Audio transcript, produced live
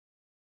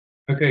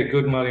Okay,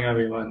 good morning,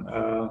 everyone.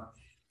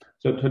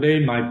 So today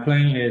my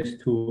plan is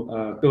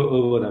to go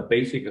over the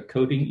basic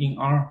coding in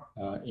R,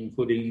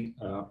 including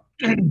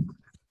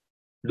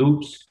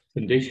loops,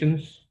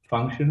 conditions,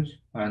 functions,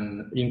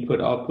 and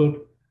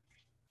input-output.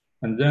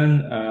 And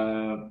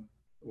then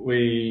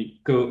we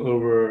go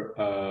over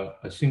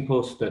a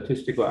simple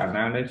statistical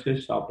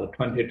analysis of the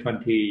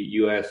 2020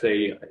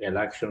 USA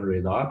election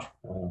result.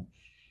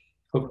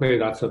 Hopefully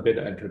that's a bit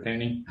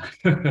entertaining.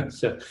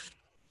 So,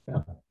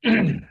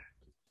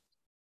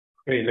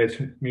 okay,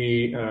 let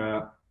me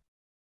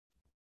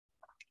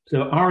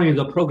so R is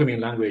a programming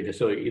language,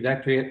 so it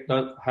actually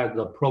has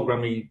the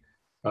programming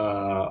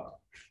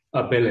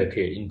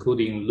ability,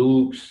 including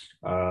loops,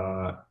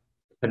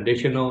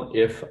 conditional,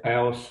 if,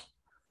 else.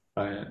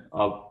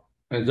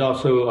 It's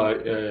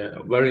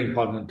also very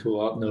important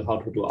to know how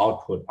to do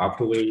output.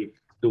 After we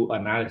do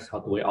analysis, how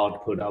do we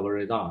output our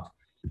result?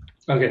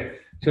 Okay,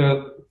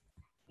 so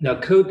the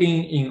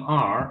coding in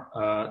R,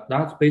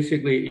 that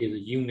basically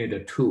is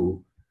unit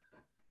 2.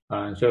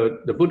 So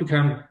the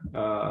bootcamp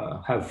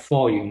have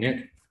 4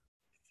 units.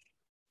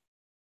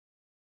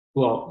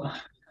 Well,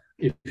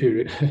 if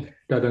you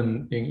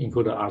doesn't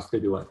include the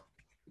R-Studio1.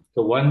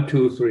 So 1,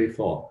 2, 3,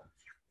 4.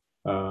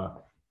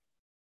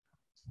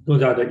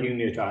 Those are the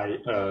units I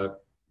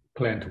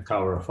plan to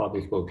cover for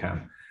this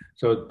bootcamp.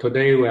 So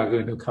today we are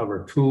going to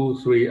cover 2,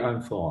 3,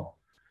 and 4.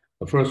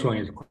 The first one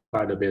is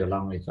quite a bit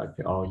long. It's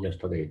actually all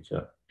yesterday.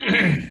 So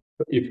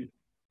if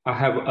I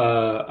have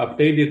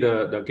updated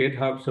the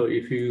GitHub, so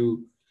if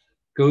you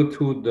go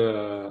to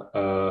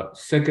the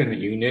second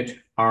unit,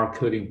 R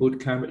coding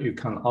bootcamp, you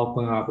can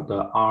open up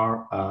the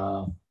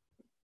R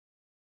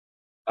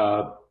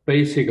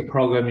basic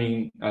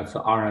programming as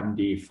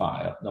RMD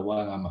file, the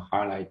one I'm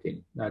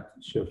highlighting. That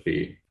should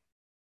be,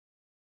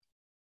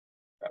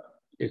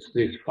 it's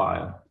this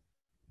file,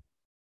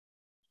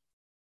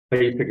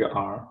 basic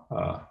R,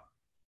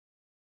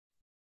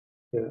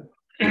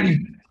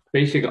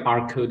 basic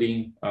R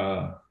coding.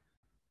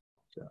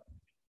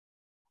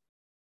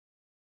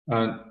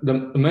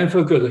 The main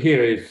focus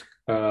here is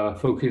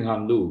focusing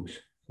on loops.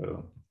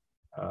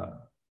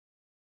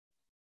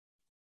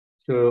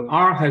 So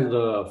R has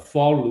a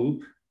for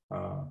loop.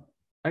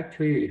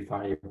 Actually, if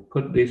I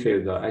put this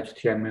as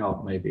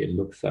HTML, maybe it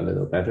looks a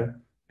little better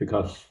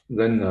because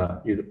then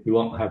you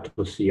won't have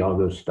to see all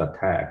those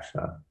tags.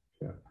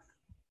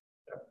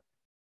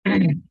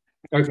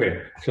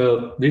 Okay,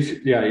 so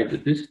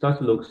this does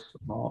look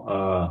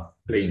more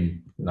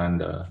clean than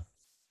the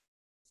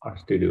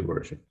RStudio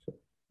version.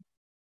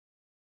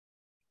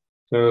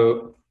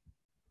 So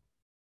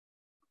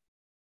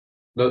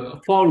the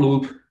for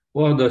loop,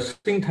 well, the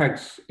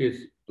syntax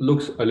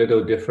looks a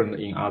little different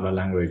in other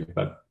languages,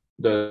 but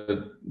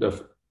the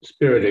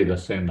spirit is the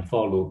same, the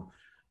for loop.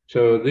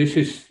 So this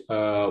is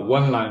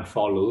one line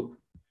for loop.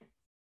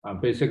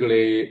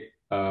 Basically,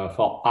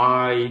 for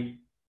I,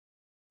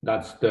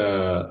 that's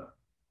the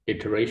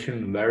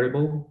iteration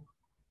variable,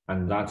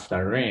 and that's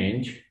the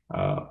range.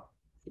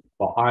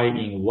 For I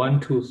in 1,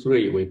 2,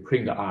 3, we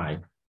print I.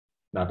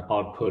 That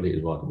output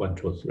is what 1,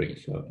 2, 3.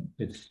 So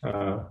it's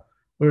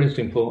very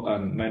simple,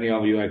 and many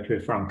of you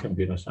actually from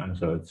computer science,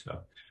 so it's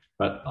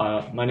but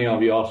many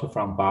of you also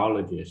from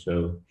biology.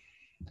 So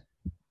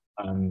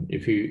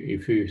if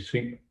you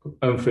think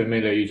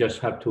unfamiliar, you just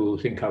have to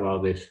think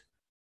about this.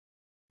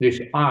 This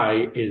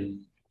I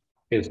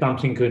is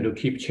something going to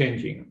keep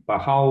changing, but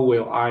how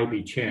will I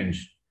be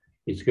changed?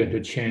 It's going to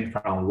change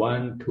from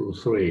 1 to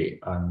 3,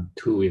 and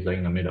 2 is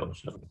in the middle.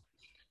 So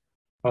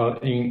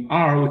in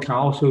R, we can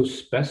also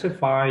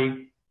specify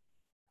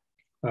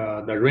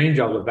the range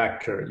of the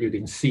vector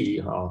using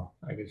C,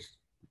 I guess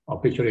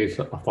officially it's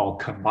for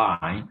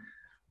combine.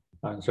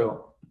 And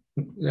so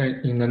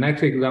in the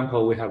next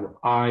example, we have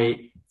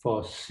I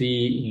for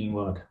C in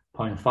what?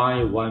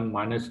 0.5, 1,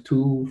 minus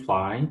 2,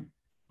 5.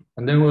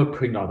 And then we'll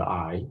print out the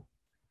I.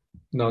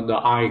 Now the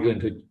I going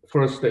to,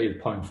 first is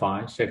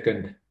 0.5,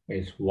 second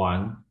is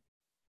 1,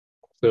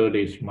 third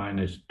is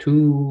minus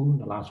 2,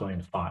 the last one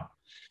is 5.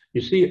 You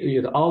see,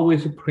 it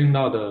always print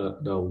out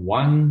the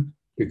 1,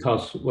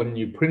 because when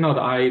you print out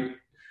I,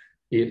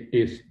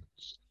 it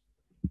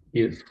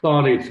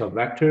thought it's a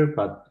vector,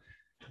 but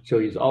so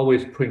it's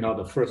always print out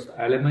the first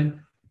element,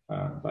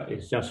 but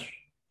it's just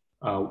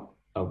a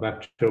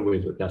vector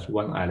with just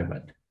one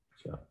element.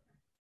 So,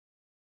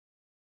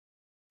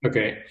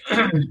 okay,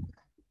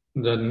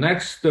 the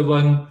next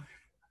one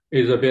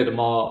is a bit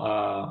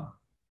more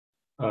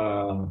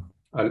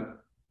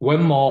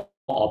one more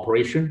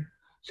operation.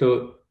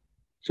 So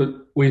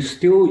we're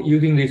still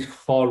using this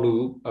for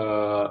loop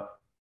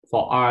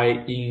for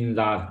I in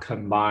that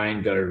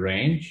combined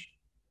range.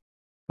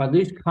 But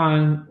this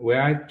time we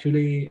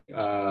actually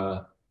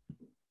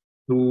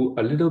do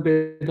a little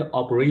bit of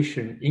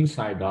operation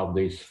inside of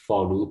this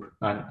for loop.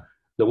 And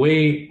the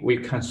way we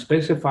can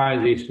specify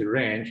this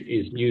range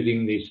is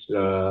using this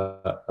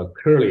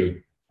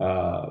curly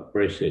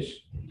braces.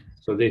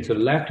 So this is a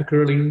left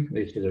curly,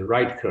 this is a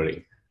right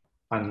curly.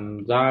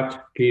 And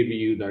that gives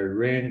you the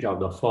range of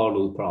the for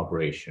loop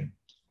operation.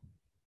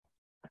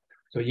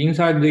 So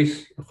inside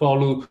this for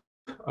loop,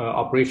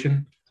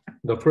 operation.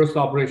 The first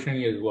operation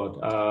is what?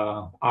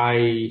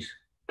 I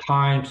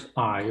times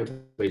I,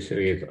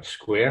 basically is a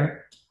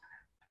square.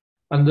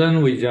 And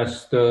then we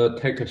just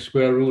take a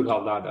square root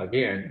of that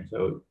again.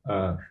 So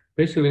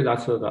basically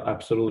that's the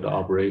absolute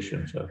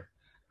operation. So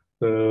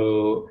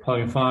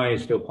 0.5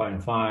 is still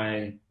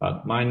 0.5,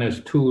 but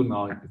 -2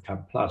 now it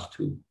becomes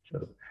 +2.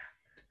 So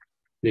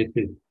this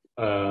is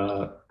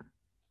a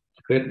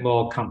bit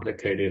more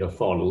complicated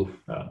for loop.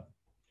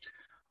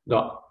 The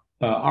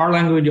R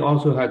language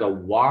also has a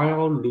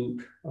while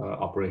loop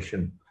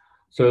operation.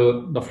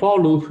 So the for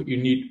loop,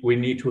 we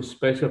need to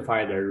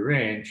specify the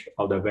range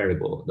of the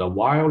variable. The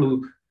while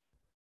loop,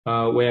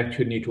 we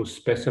actually need to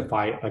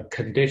specify a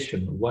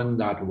condition when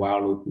that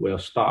while loop will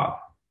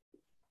stop.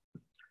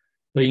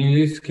 So in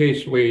this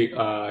case, we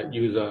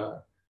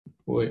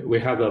we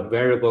have a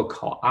variable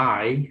called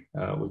I,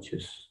 which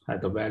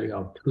has the value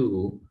of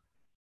 2.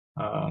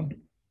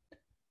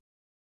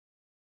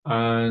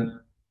 And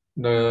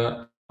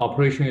the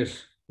operation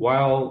is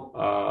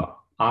while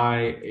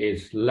I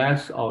is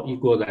less or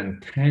equal than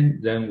 10,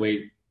 then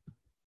we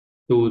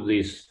do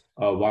this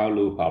while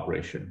loop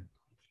operation.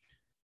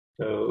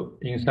 So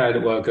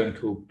inside we're going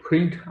to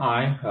print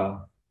I,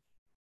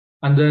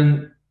 and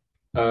then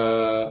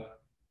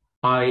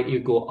I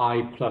equal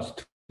I plus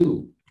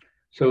 2.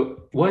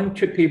 So one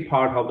tricky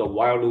part of the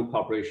while loop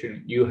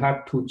operation, you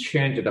have to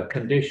change the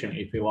condition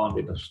if you want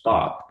it to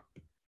stop.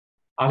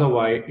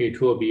 Otherwise,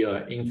 it will be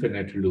an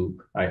infinite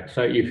loop, right?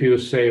 So if you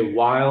say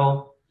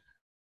while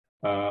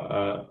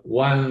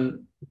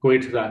 1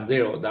 greater than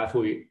 0,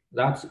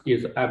 that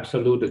is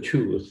absolute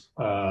truth.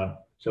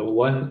 So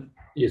 1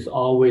 is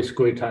always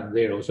greater than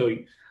 0, so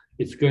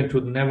it's going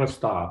to never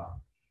stop.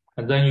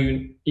 And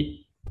then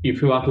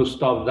if you want to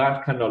stop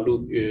that kind of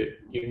loop,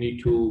 you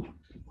need to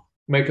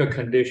make a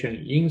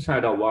condition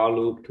inside a while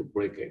loop to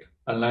break it,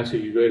 unless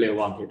you really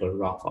want it to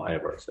run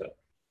forever.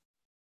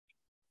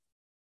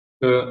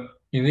 So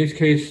in this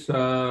case,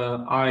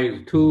 I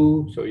is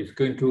 2, so it's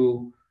going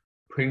to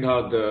print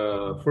out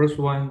the first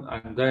one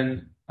and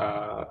then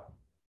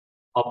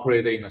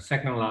operate in the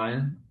second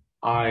line,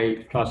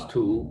 I plus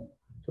 2.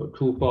 So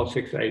 2, 4,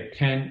 6, 8,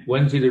 10.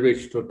 Once it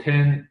reaches to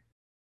 10,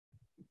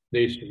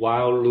 this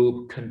while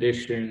loop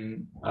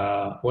condition,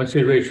 once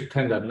it reaches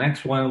 10, the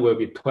next one will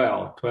be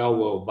 12. 12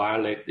 will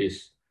violate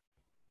this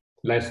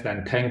less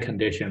than 10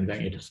 condition,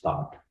 then it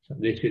stops. So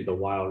this is the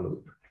while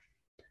loop.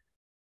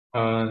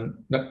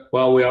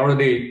 Well, we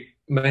already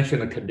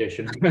mentioned the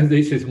condition.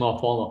 This is more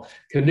formal.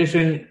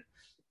 Condition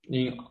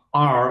in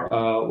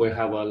R, we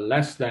have a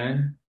less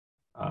than,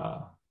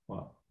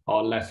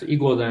 or less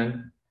equal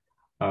than,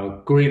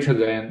 greater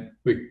than.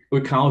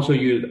 We can also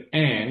use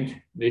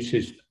and. This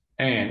is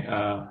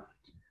and,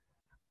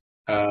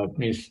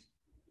 means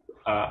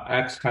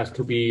x has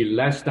to be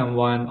less than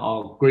 1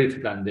 or greater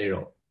than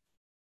 0.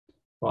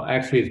 Well,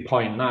 x is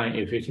 0.9.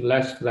 If it's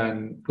less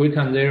than greater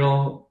than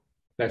 0,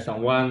 less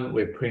than 1,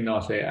 we print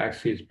out say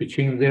x is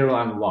between 0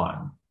 and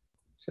 1.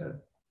 So,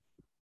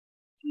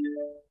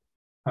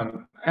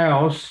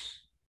 else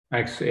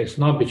x is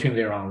not between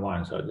 0 and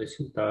 1. So this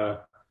is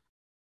a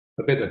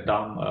bit of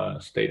dumb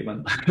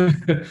statement.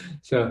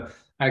 So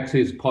x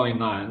is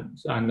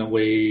 0.9, and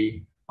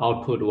we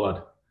output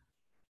what?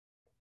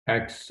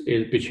 X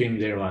is between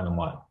 0 and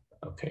 1.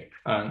 Okay,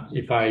 and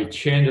if I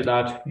change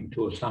that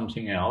into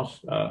something else,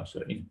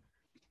 so in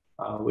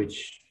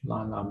which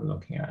line I'm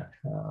looking at,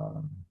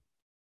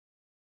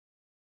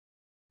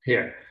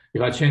 here,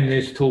 if I change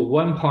this to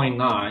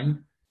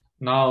 1.9,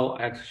 now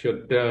x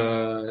should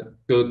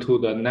go to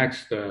the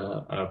next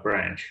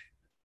branch.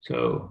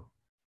 So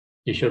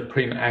it should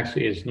print x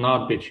is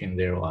not between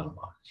 0 and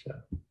 1. So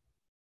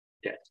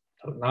yes,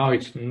 so now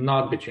it's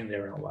not between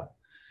 0 and 1.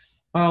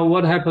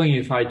 What happens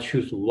if I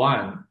choose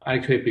 1?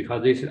 Actually,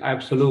 because this is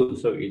absolute,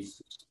 so it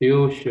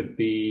still should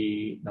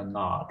be the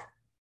not.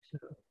 So,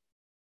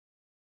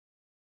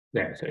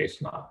 yeah, so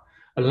it's not.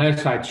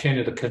 Unless I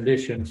change the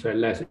condition, so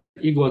less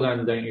equal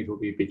than, then it will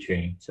be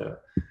between. So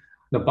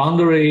the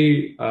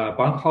boundary,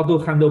 how to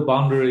handle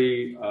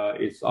boundary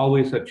is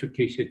always a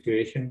tricky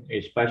situation,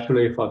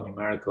 especially for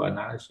numerical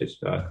analysis.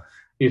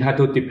 It has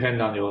to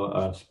depend on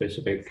your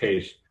specific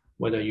case,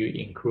 whether you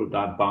include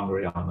that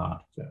boundary or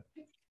not. So.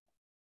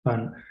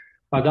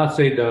 But that's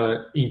it.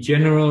 In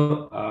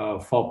general,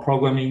 for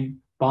programming,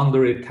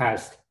 boundary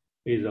test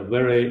is a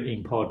very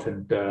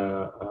important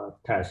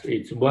test.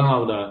 It's one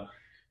of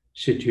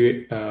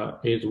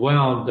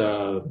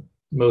the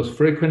most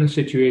frequent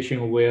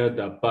situation where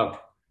the bug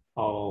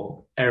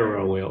or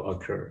error will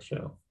occur.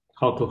 So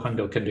how to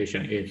handle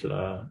condition is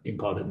an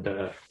important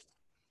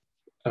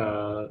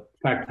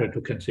factor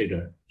to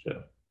consider.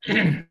 So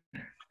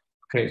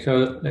okay,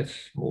 so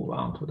let's move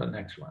on to the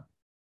next one.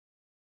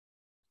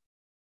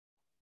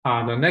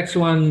 The next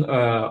one,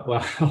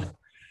 well,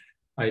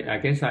 I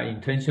guess I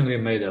intentionally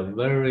made a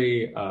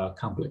very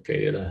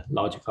complicated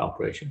logical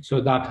operation. So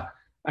that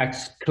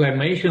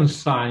exclamation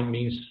sign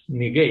means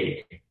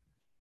negate.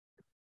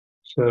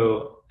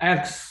 So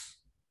x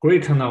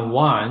greater than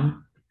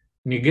 1,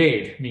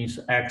 negate means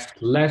x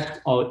less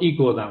or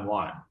equal than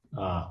 1.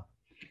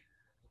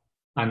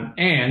 An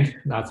and,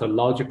 that's a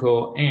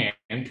logical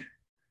and,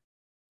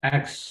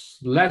 x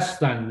less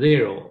than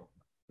 0,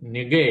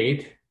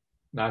 negate,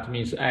 that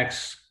means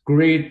x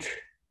great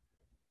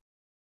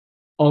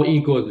or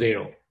equal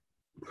 0.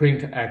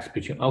 Print x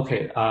between,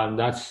 okay,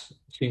 that's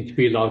seems to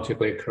be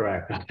logically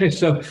correct.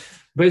 So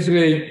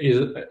basically,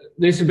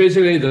 this is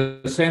basically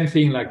the same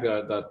thing like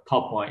the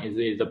top one,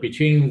 is the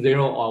between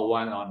 0 or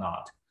 1 or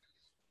not.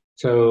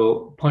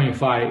 So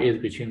 0.5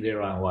 is between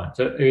 0 and 1.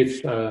 So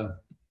it's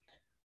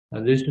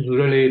this is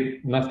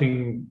really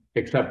nothing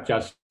except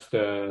just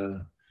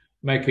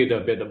make it a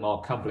bit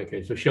more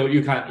complicated. So show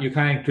you can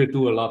actually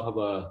do a lot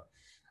of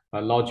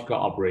logical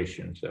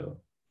operations. So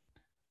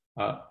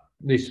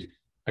this,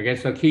 I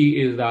guess the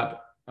key is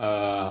that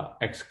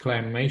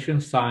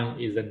exclamation sign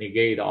is a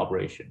negate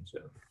operation. So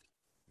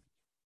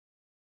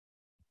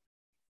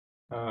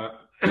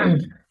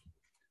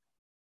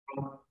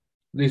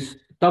this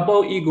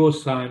double equal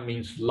sign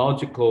means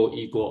logical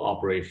equal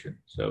operation.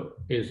 So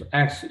is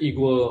x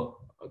equal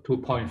to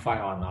 0.5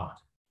 or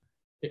not?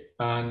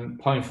 And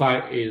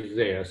 0.5 is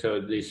there,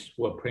 so this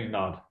will print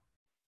out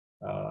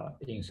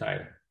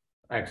inside.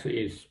 X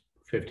is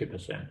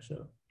 50%.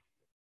 So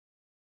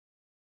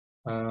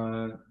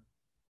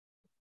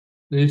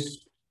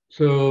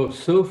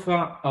so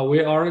far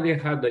we already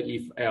have the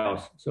if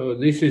else. So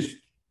this is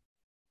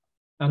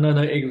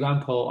another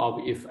example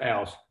of if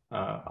else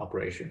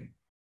operation,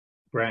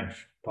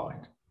 branch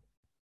point.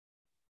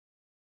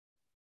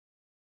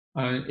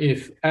 And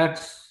if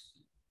x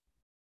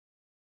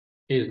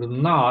is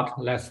not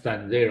less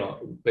than 0,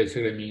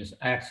 basically means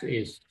x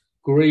is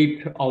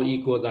greater or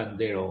equal than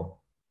 0.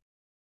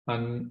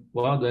 And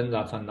well, then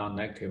that's a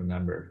non-negative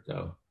number.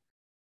 So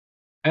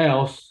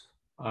else,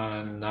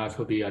 and that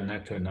would be a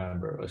negative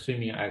number,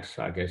 assuming x,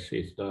 I guess,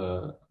 is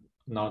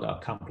not a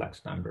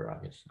complex number, I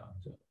guess.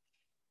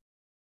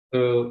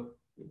 So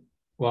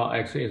well,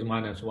 x is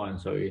 -1,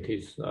 so it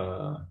is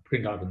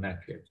print out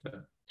negative. So,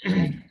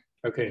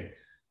 okay.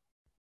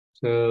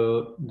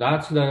 So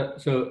that's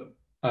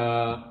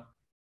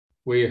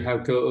we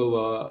have go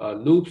over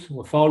loops,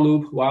 for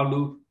loop, while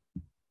loop,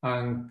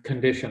 and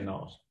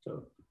conditionals.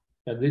 So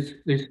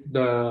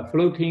the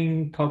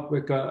floating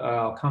topic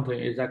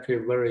content is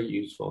actually very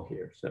useful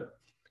here. So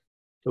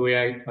we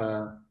have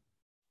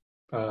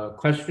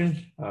questions.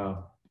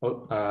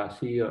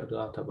 See you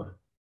after.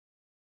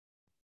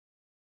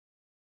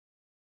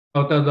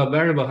 Oh, the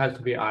variable has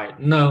to be I.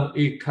 No,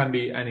 it can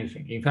be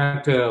anything. In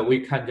fact, we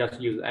can just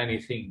use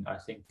anything, I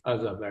think,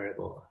 as a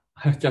variable,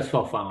 just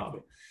for fun of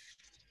it.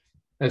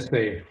 Let's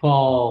say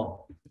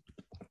for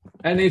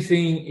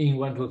anything in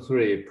 1, 2,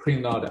 3,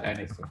 print out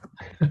anything.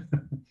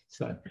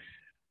 So,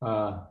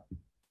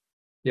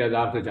 yeah,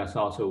 that would just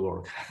also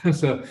work.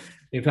 So,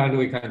 in fact,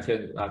 we can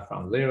change that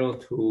from 0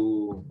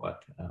 to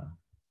what?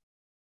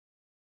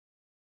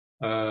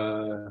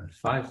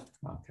 5.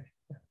 Okay.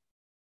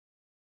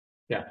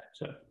 Yeah.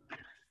 So.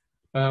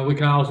 We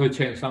can also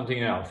change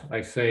something else,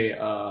 like say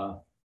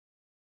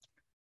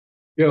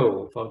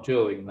Joe, for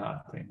Joe in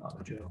that print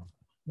out Joe.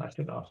 That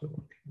should also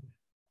work.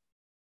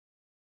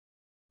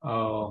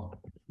 Oh,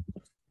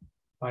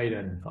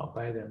 Biden, for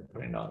Biden,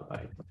 print out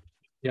Biden.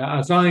 Yeah,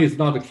 as long as it's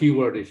not a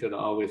keyword, it should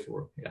always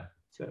work. Yeah.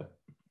 So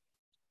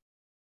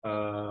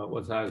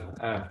what's that?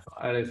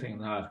 Anything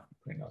that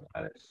print out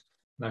Alice.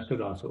 That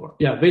should also work.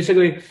 Yeah,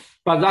 basically,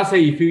 but let's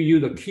say if you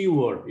use a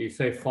keyword, you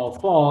say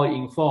for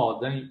in for,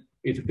 then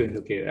it's going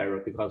to give error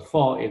because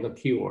for is a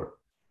keyword.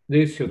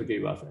 This should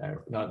give us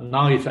error.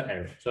 Now it's an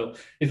error. So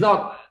it's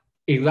not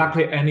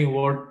exactly any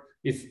word.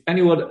 It's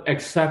any word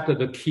except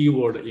the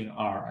keyword in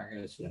R, I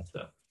guess. Yes.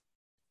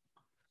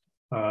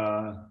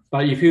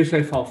 But if you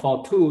say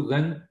for two,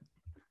 then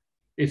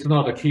it's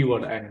not a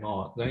keyword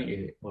anymore. Then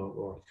it will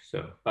work.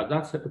 So, but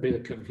that's a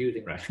bit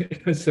confusing, right?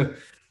 So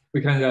we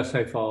can just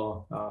say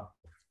for.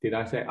 Did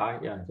I say I?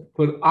 Yeah.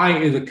 But I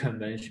is a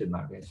convention,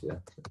 I guess. Yeah.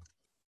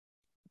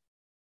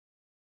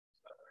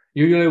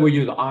 Usually we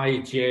use I,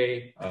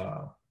 J,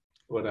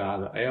 what are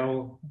the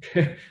L,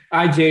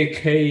 I, J,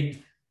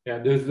 K. Yeah,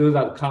 those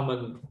are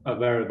common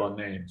variable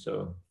names.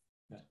 So,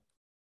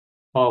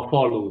 or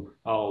for loop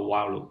or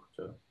while loop.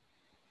 So,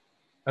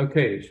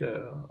 okay.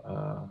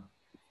 So,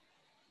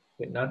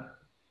 okay,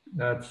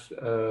 that's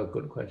a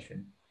good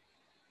question.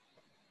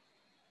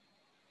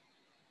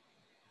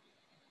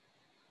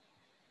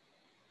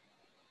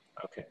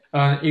 Okay.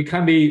 It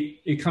can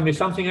be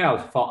something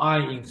else. For I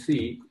in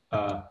C,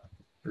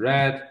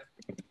 red,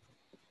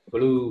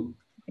 blue,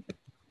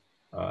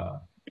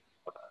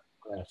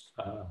 yes,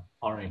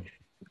 orange.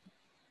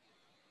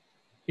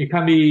 It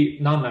can be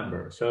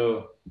non-number.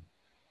 So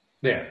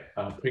there,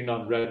 print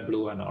on red,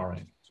 blue, and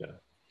orange. So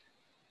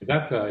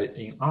that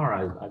in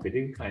R, I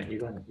believe can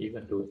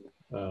even do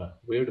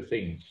weird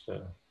things.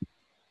 So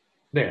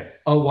there.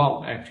 Oh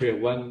well, actually,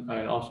 one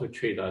I also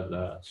treat as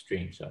a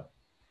string. So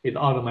it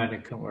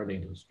automatically converts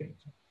into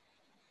strings.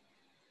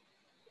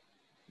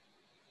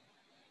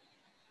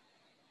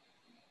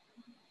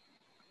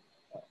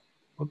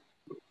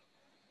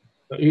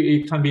 So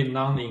it can be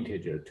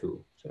non-integer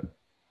too. So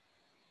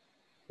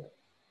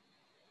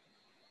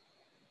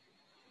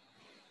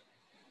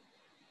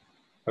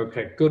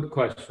Okay, good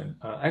question.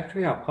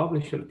 Actually, I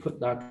probably should put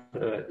that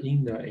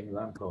in the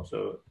example.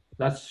 So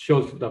that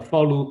shows the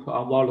for loop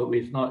and while loop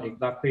is not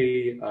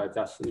exactly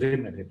just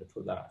limited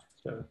to that.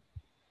 So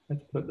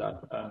let's put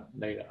that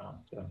later on.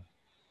 So,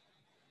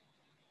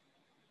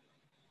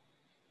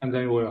 and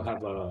then we'll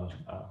have a,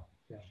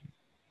 yeah.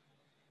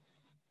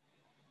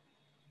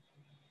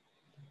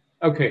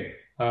 Okay,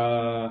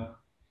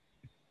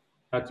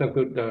 that's a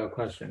good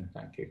question.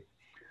 Thank you.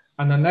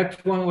 And the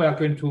next one, we are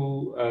going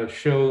to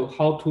show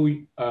how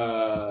to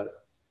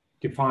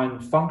define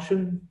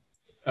function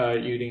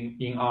using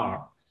in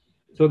R.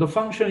 So the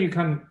function you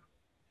can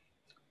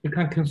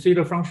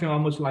consider function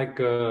almost like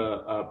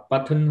a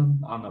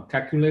button on a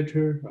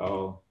calculator.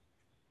 Or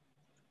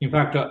in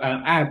fact,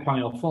 an app on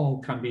your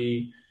phone can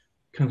be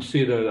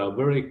considered a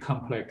very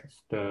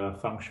complex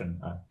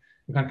function.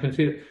 You can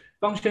consider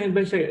function is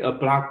basically a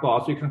black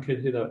box. You can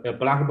consider a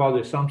black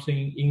box is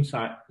something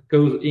inside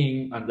goes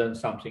in and then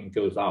something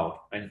goes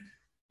out, and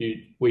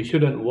we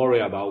shouldn't worry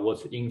about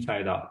what's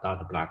inside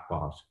that black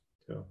box.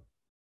 So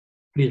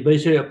it's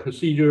basically a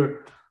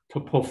procedure to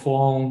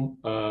perform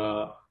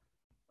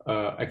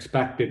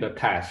expected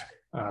task,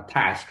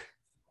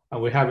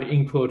 and we have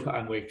input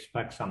and we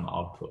expect some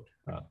output.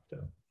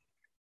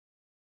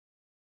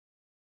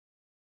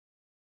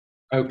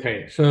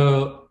 Okay,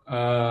 so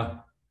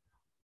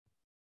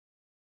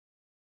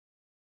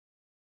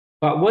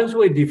but once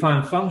we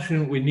define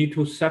function, we need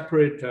to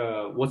separate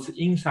what's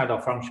inside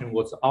a function,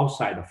 what's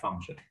outside a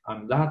function,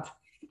 and that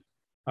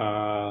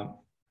uh,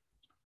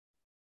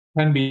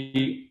 can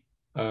be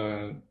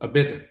a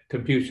bit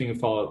confusing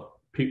for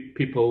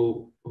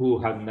people who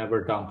have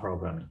never done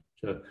programming.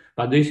 So,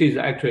 but this is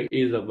actually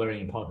is a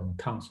very important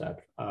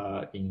concept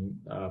in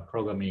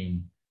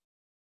programming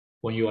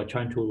when you are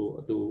trying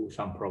to do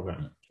some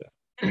programming. So,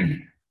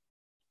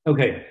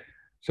 okay,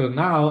 so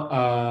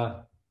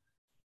now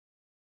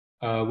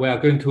we are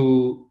going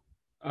to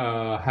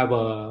have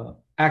a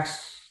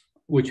x,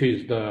 which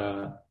is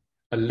a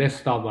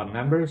list of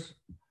numbers,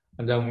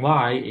 and then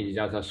y is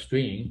just a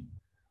string.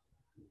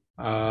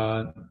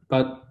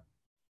 But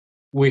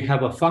we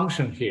have a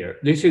function here.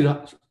 This is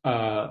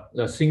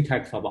the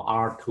syntax of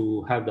R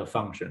to have the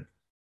function.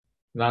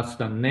 That's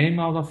the name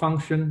of the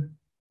function.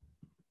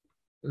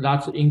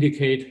 That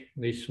indicate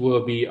this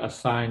will be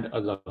assigned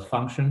as a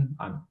function,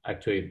 and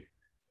actually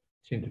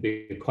seem to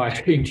be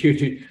quite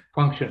intuitive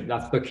function.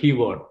 That's the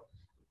keyword.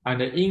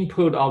 And the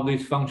input of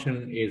this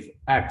function is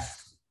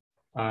x.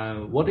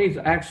 What is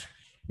x?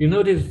 You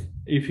notice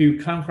if you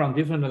come from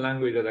different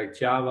languages like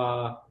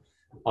Java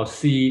or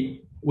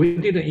C, we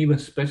didn't even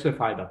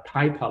specify the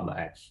type of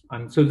x.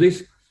 And so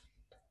this,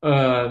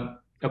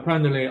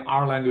 apparently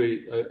our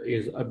language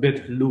is a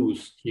bit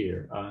loose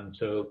here. And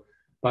so,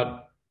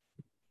 but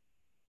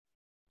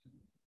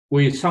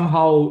we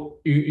somehow,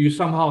 you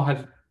somehow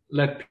have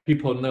let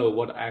people know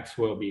what x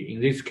will be. In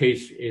this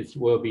case, it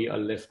will be a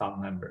list of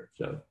numbers.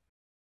 So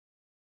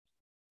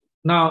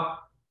now,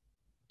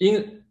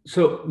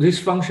 so this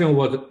function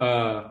was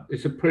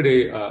it's a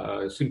pretty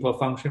simple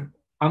function.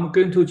 I'm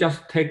going to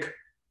just take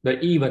the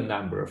even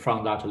number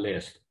from that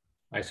list.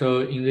 Right?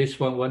 So in this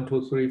one, 1,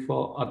 2, 3,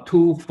 4,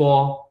 2,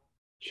 4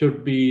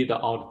 should be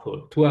the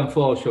output. 2 and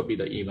 4 should be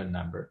the even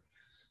number.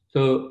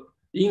 So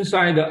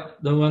inside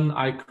the one,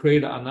 I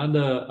create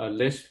another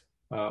list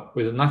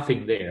with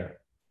nothing there.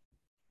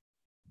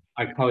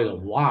 I call it a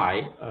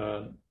y.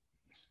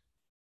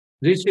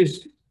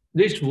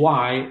 This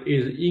y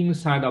is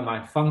inside of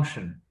my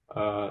function.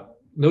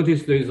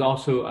 Notice there is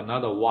also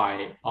another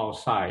y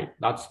outside.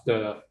 That's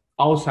the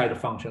outside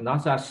function.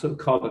 That's also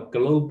called a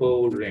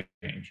global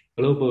range,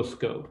 global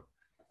scope.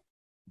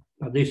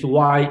 This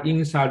y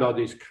inside of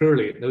this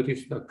curly,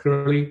 notice the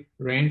curly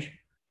range.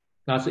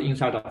 That's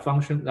inside the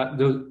function.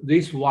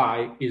 This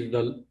y is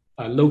the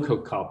local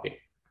copy.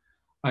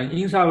 And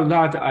inside of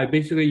that, I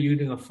basically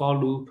using a for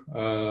loop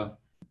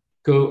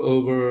go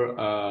over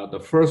the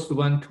first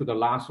one to the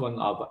last one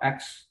of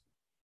x.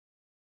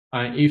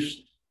 And if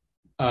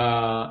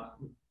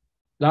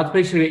that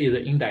basically is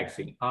the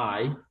indexing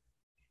I,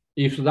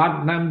 if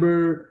that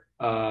number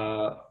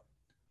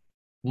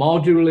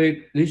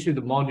modulate, this is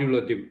the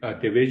modular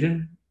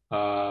division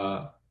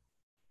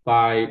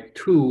by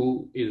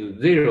 2 is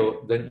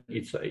 0, then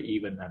it's an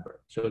even number.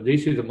 So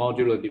this is the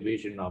modular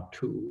division of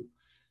 2.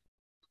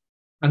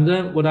 And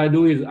then what I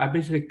do is I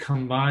basically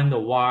combine the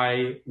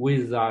y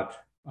with that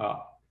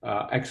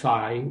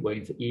xi when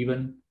it's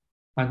even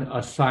and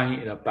assign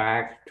it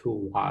back to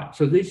y.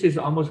 So this is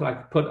almost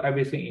like put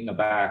everything in the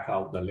back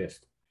of the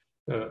list.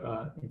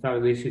 In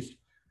fact, this is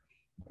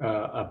a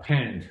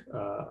append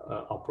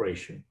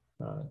operation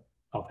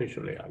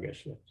officially, I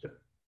guess.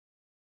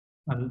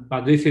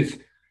 But this is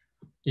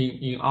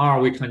in R,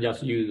 we can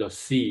just use a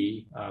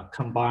C,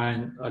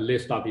 combine a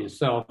list of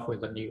itself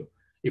with a new.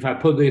 If I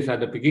put this at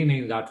the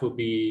beginning, that would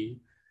be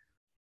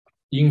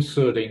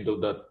inserted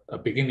into the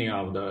beginning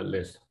of the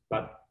list.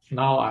 But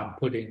now I'm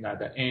putting at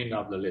the end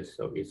of the list,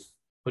 so it's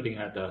putting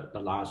at the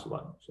last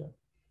one. So,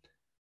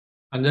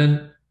 and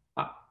then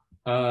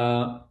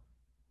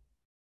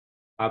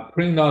I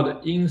print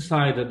out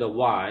inside the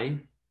y,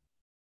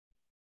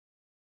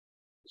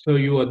 so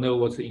you will know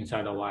what's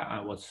inside the y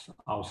and what's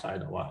outside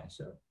the y.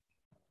 So,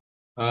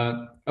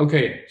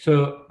 okay,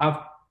 so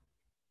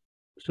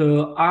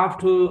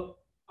after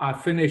I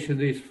finish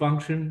this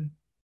function,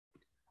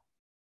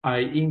 I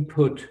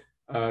input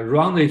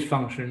run this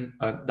function.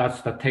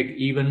 That's the take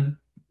even.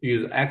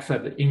 Use x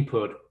as the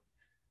input.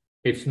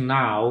 It's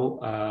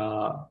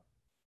now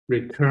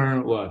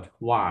return what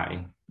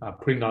y.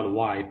 Print out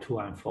y 2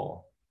 and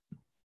 4.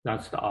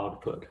 That's the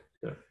output.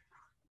 So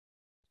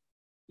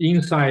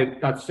inside,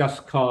 that's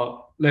just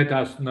called let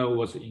us know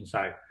what's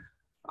inside.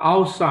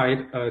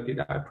 Outside, did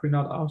I print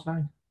out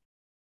outside?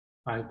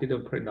 I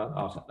didn't print out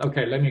outside.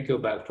 Okay, let me go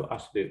back to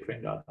ask the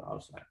print out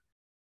outside.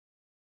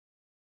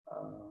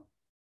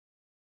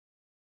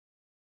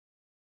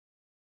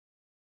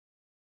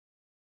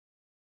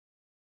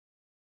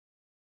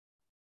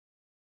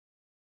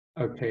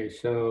 Okay,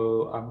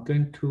 so I'm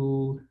going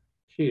to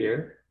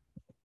here,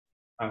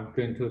 I'm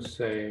going to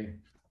say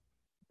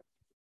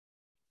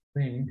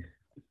print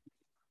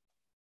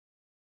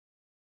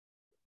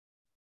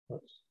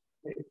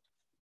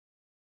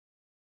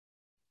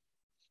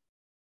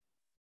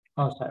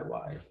outside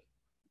y.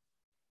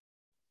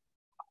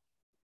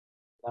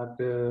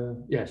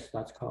 That yes,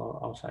 that's called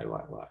outside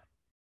y.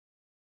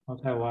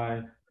 Outside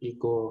y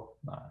equal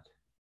that.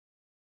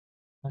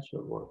 That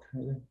should work.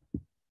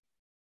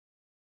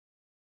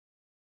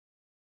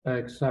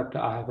 Except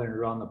I haven't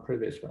run the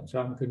previous one. So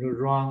I'm going to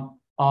run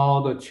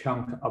all the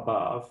chunk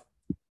above.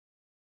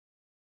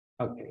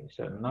 Okay,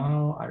 so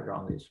now I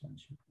run this one.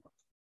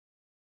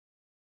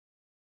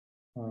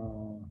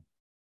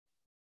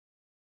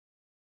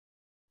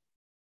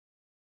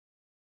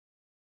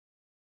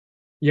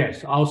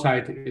 Yes,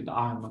 outside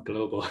I'm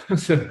global.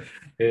 So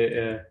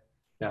yeah,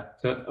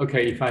 so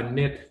okay, if I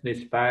knit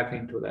this back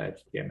into the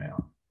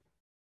HTML,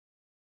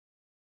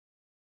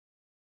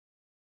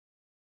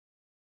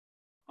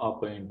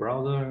 open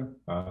browser.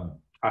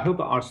 I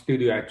hope our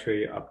studio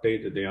actually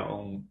updated their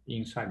own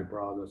inside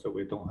browser, so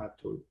we don't have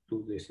to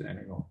do this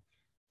anymore.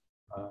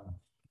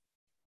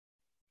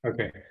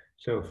 Okay,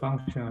 so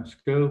function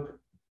scope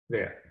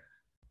there.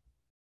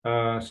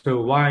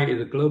 So y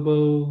is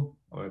global,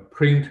 or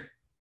print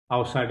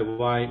outside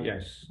y,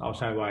 yes,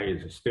 outside y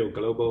is still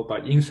global,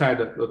 but inside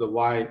the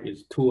y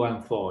is 2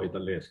 and 4 is the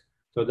list.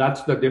 So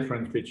that's the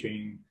difference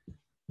between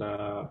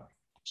the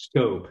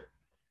scope.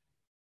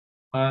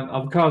 And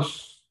of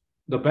course,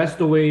 the best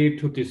way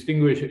to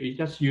distinguish is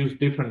just use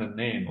different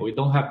name. We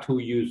don't have to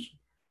use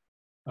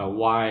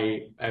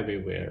y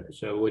everywhere.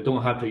 So we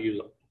don't have to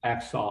use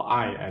x or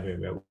I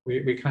everywhere.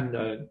 We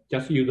can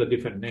just use a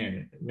different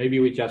name. Maybe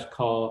we just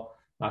call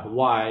that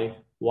y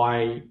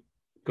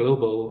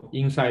global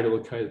inside we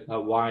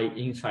call y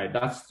inside.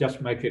 That's just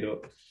make it,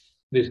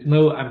 there's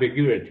no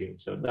ambiguity.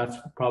 So that's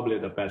probably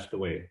the best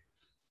way.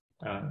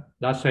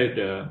 That said,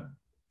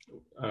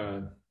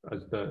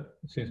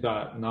 since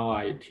now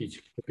I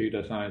teach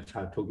computer science, I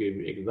have to give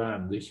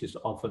exam. This is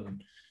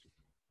often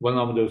one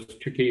of those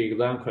tricky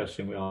exam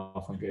questions we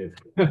often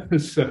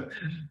give. So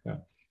yeah,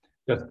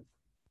 just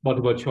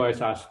multiple choice,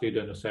 ask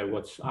students to say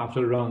what's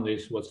after run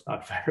this, what's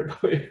that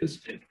variable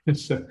is.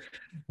 So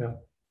yeah.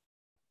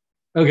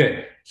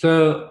 Okay,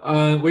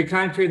 so we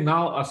can actually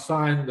now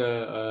assign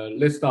the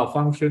list of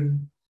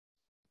function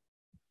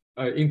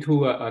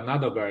into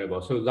another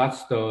variable. So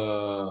that's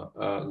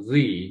the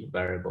z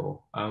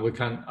variable. And we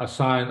can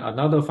assign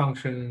another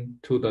function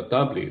to the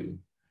w.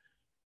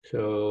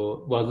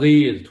 So, well,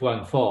 z is 2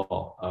 and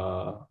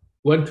 4.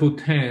 1 to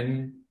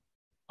 10,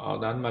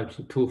 that might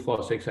be 2,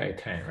 4, 6, 8,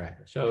 10, right?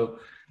 So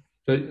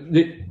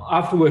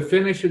after we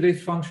finish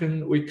this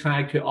function, we can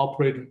actually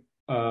operate,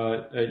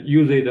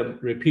 use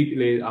it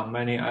repeatedly on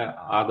many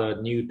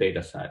other new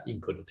data set,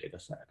 input data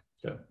set.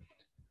 So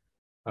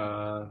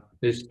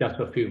this is just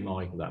a few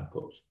more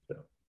examples. So,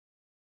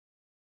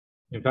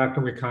 in fact,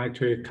 we can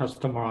actually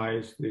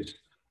customize this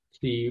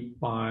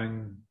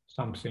find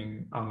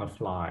something on the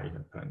fly,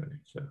 apparently.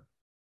 So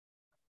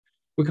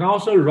we can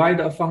also write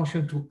a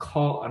function to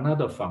call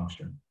another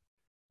function.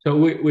 So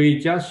we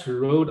just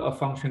wrote a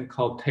function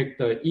called take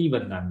the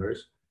even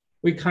numbers.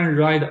 We can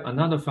write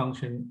another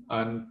function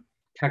and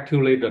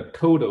calculate the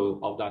total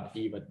of that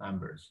even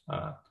numbers.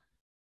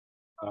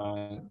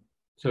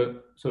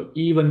 So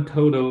even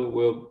total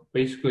will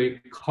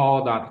basically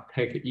call that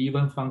take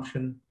even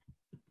function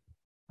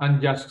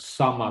and just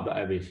sum up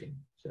everything.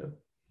 So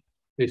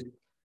this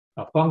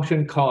a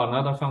function call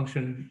another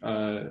function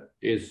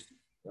is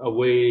a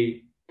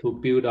way to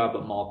build up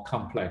a more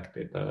complex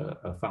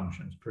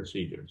functions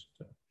procedures.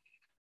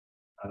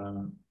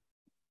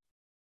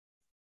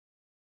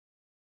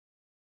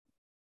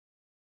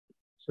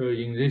 So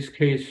in this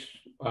case,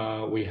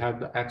 we have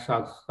the x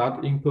as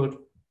that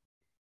input,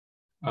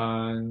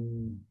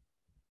 and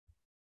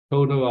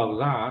total of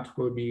that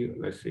will be,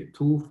 let's see,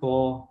 2,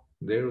 4,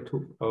 0,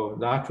 2. Oh,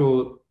 the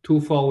actual 2,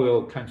 4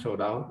 will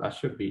cancel out. That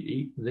should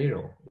be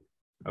 0.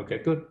 Okay,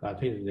 good.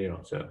 That is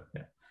 0. So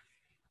yeah.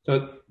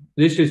 So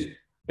this is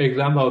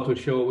example to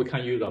show we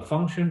can use a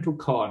function to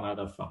call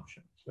another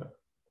function. So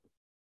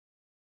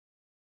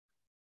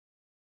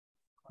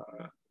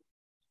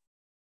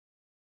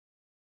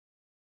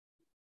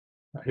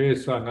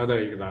Here's another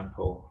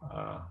example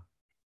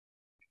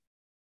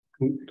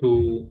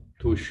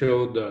to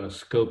show the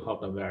scope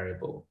of the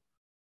variable.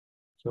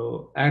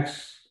 So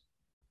x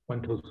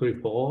 1, 2,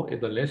 3, 4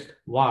 is the list.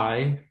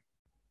 Y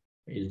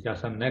is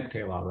just a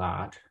negative of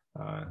that.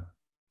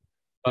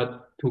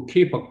 But to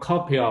keep a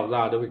copy of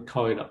that, we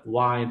call it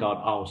y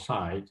dot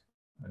outside,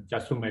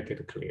 just to make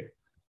it clear.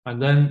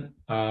 And then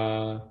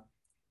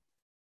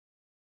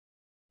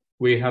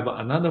we have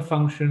another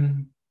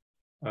function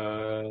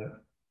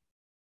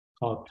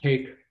called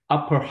take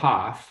upper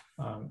half,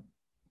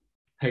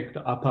 take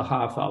the upper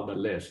half of the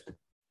list.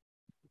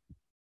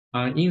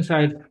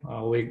 Inside,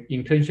 we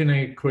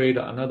intentionally create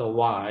another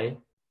y,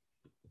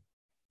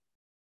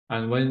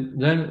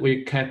 and then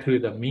we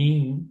calculate the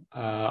mean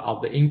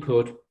of the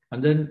input,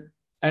 and then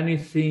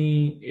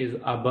anything is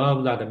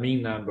above that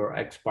mean number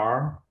x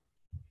bar,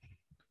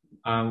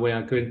 and we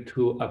are going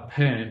to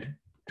append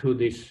to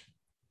this.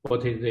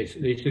 What is this?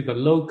 This is the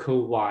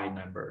local y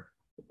number,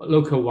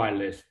 local y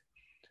list.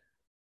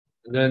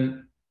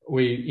 Then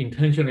we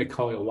intentionally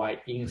call it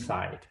y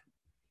inside.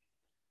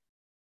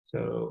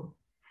 So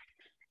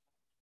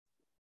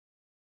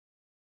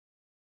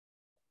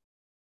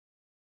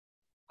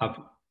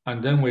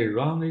and then we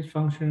run this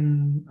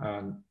function,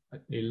 and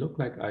it looked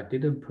like I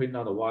didn't print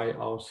out the y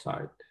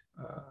outside.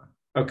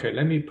 Okay,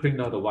 let me print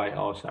out the y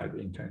outside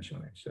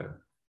intentionally. So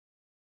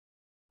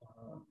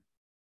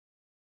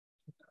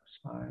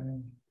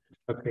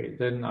okay,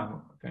 then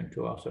I'm going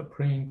to also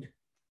print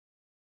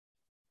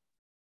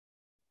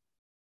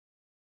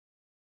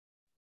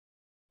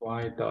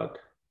y dot.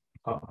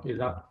 Is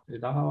that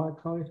how I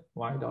call it?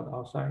 Y dot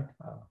outside.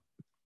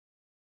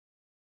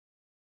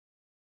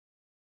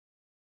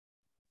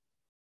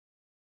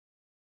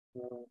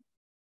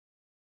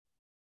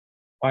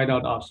 Y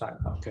dot outside.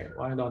 Okay,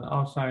 y dot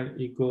outside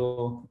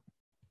equal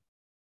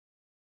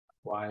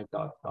y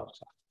dot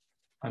outside,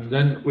 and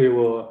then we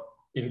will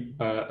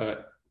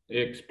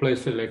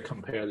explicitly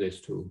compare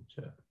these two.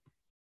 So.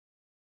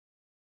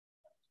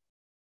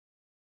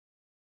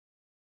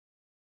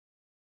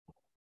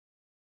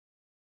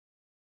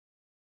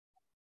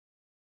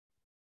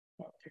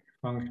 Okay,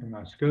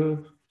 functional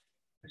scope.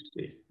 Let's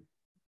see.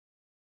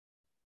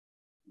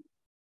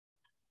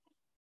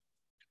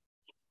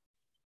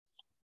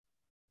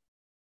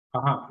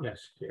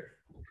 Yes, here.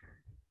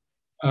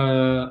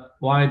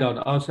 Y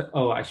dot outside.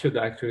 Oh, I should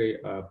actually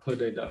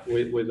put it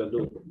with a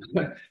loop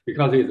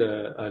because it's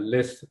a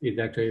list is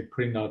actually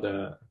print out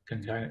the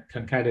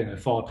concatenate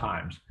 4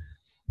 times.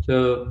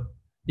 So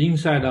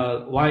inside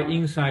Y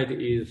inside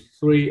is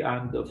 3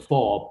 and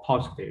 4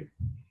 positive.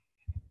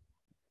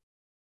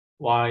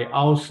 Y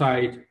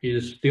outside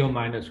is still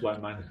 -1,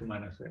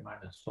 -3,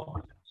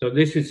 -4. So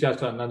this is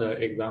just another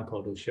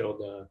example to show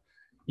the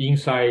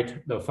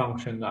inside the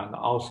function and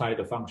outside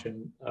the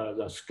function,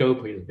 the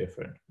scope is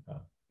different.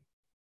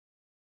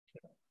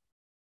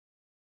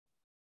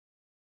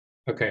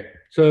 Okay,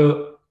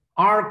 so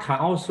R can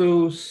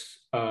also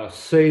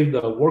save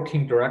the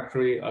working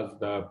directory as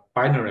the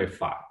binary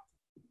file.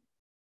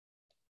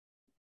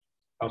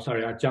 Oh,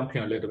 sorry, I'm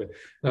jumping a little bit.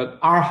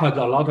 R has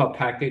a lot of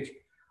package,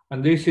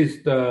 and this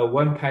is the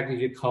one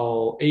package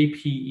called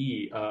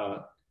APE,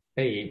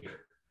 APE.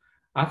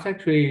 That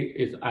actually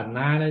is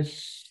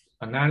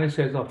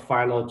analysis of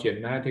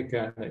phylogenetic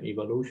and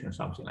evolution,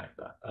 something like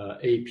that.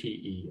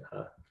 APE.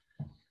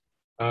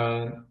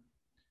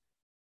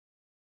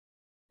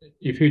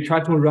 If you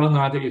try to run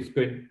that, it's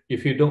going.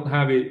 If you don't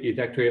have it, it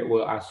actually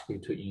will ask you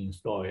to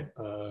install it.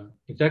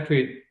 It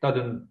actually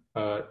doesn't.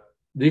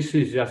 This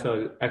is just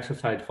an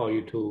exercise for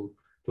you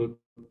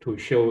to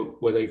show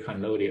whether you can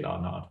load it or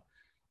not.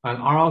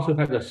 And R also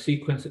has a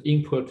sequence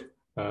input.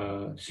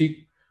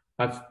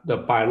 That's the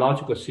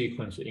biological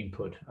sequence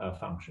input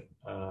function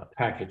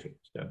packaging.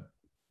 So,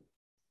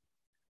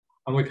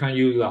 and we can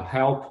use a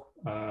help.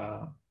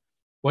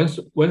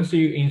 Once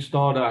you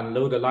install and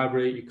load the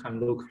library, you can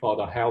look for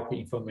the help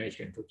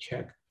information to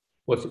check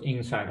what's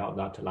inside of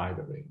that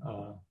library.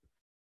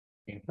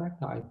 In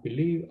fact, I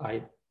believe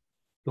I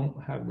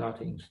don't have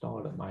that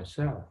installed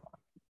myself,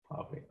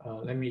 probably.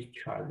 Let me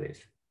try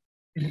this.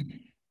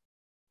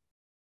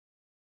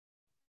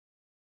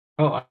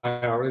 Oh,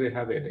 I already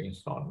have it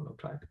installed,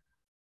 looks like.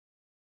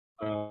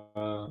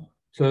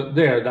 So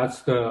there,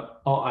 that's the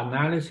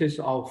analysis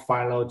of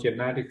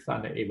phylogenetics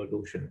and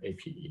evolution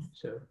APE.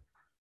 So,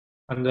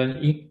 and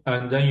then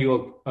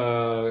you'll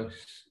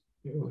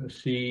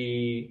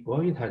see.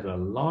 Well, it has a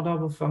lot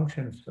of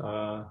functions.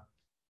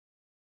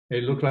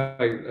 It looks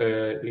like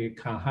it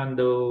can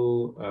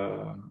handle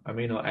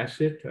amino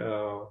acid,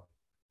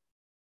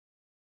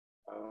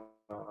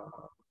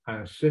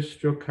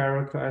 ancestral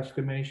character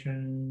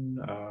estimation.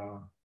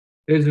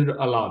 There's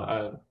a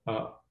lot.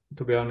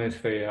 To be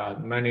honest,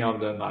 many of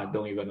them I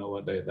don't even know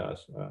what it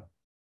does.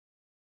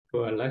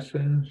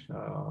 Coalescence.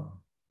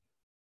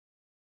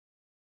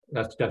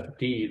 That's just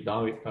D.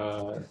 Now,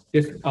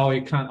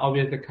 it can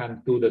obviously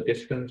can do the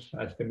distance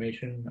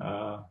estimation.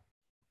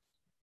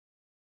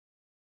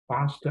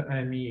 Fast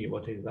ME,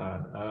 what is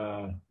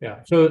that?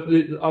 Yeah, so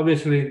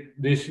obviously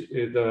this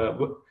is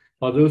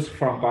for those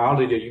from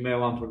biology, you may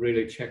want to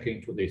really check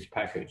into this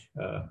package.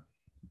 Uh,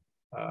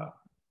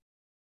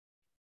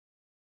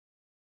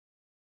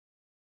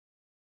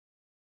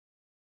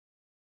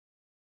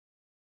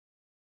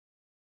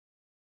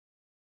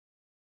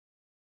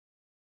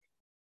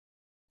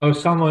 Oh,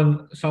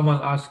 someone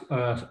asked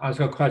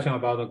a question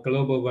about a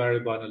global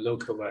variable and a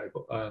local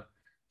variable.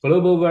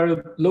 Global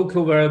variable,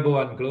 local variable,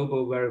 and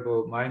global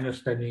variable. My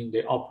understanding,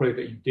 they operate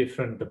in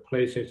different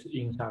places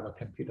inside the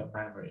computer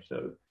memory,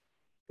 so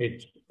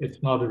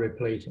it's not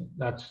replacing.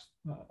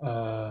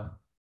 Uh,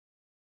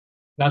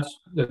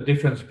 that's the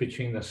difference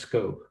between the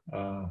scope.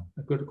 A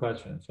good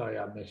question. Sorry,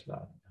 I missed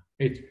that.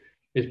 It's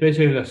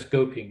basically the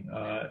scoping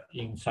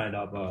inside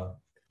of a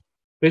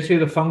basically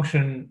the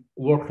function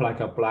work like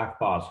a black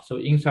box. So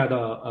inside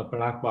a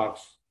black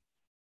box,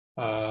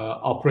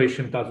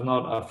 operation does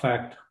not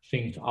affect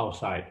things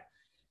outside.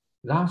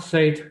 That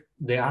said,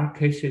 there are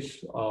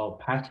cases of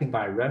passing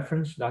by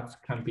reference that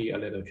can be a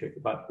little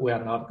tricky, but we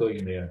are not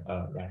going there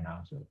right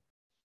now. So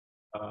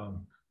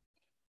um,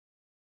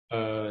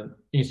 uh,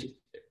 is,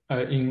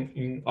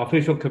 in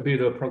official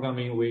computer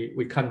programming,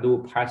 we can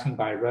do passing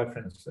by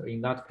reference. So in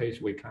that case,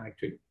 we can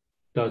actually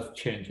does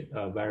change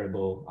a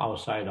variable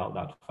outside of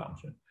that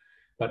function.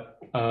 But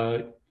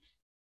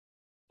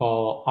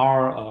for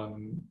our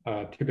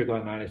typical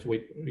analysis,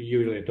 we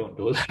usually don't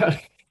do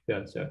that.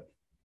 Yeah, so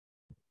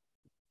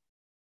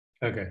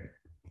okay.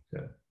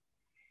 So,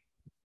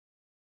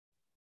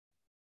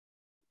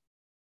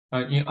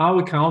 in R,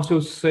 we can also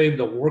save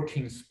the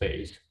working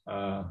space.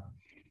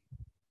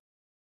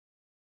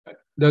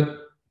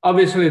 The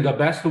obviously the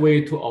best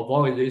way to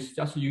avoid this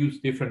just use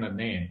different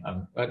name.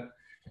 But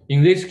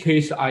in this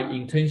case, I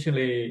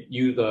intentionally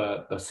use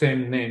the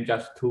same name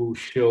just to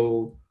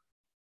show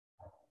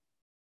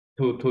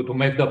to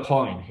make the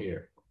point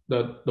here.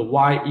 The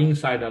Y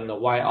inside and the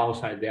Y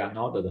outside, they are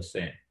not the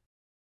same.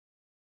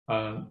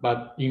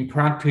 But in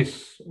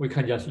practice, we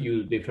can just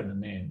use different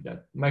name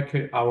that make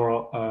it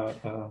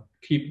our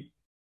keep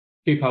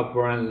our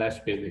brain less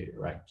busy,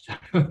 right?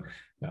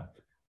 Yeah.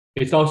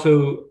 It's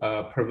also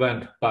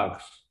prevent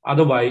bugs.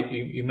 Otherwise,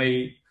 you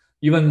may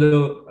even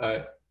though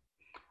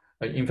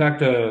in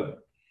fact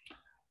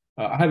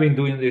I have been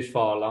doing this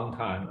for a long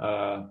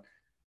time.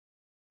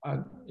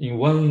 In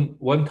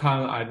one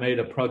time, I made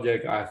a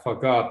project. I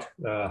forgot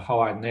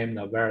how I named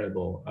a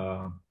variable.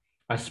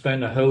 I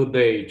spent a whole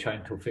day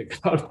trying to figure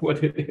out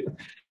what it is,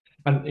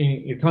 and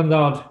it turned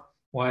out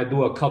when I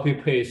do a copy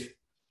paste,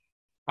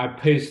 I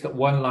paste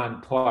one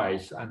line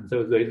twice, and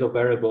so there is a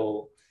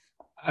variable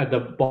at the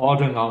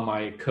bottom of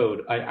my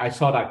code. I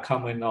saw that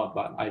coming out,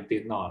 but I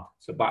did not.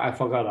 So, but I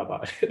forgot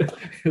about it.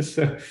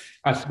 So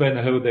I spent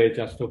a whole day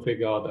just to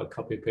figure out a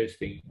copy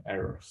pasting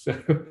error. So,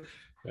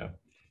 yeah.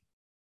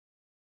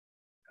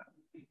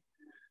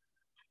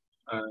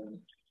 Um,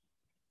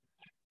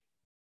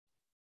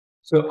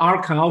 so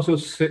R can also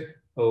say,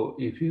 oh,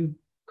 if you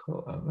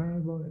call a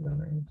variable,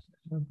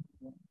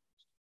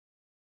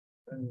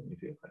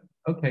 if you can,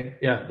 okay,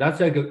 yeah,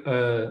 that's a good,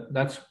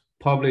 that's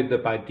probably the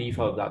by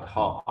default that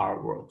how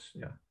R works.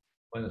 Yeah,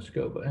 when the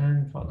scope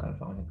and for that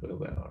function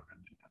global R.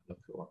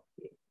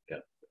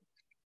 Yeah.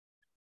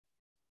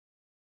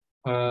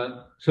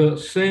 So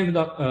save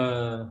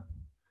the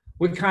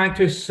we can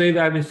actually save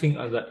everything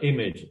as an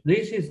image.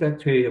 This is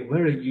actually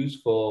very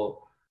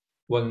useful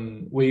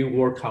when we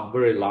work on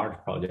very large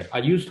projects. I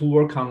used to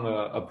work on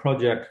a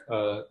project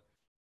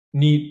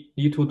need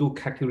to do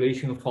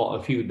calculation for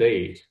a few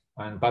days,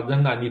 and but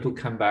then I need to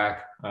come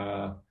back.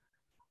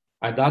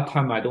 At that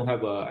time, I don't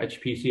have a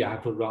HPC. I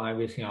have to run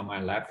everything on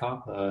my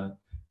laptop.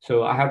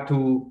 So I have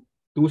to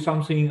do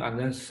something and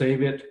then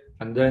save it,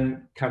 and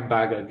then come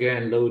back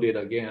again, load it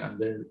again, and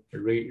then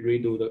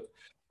redo the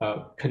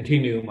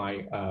continue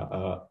my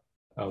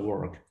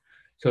work.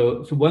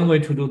 So one way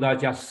to do that,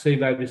 just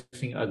save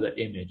everything as an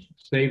image,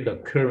 save the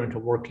current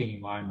working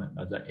environment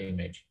as an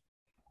image,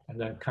 and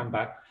then come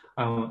back.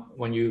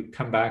 When you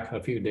come back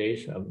a few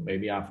days,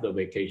 maybe after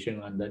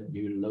vacation, and then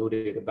you load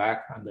it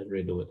back and then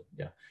redo it.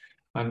 Yeah.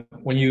 And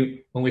when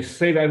we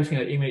save everything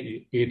as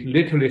image, it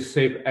literally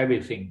saves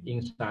everything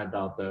inside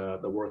of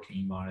the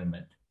working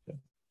environment. So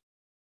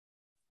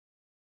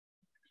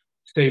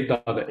saved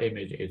out the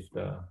image is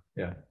the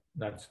yeah,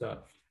 that's the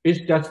it's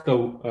just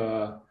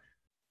the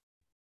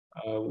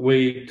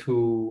way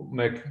to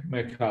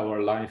make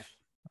our life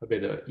a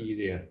bit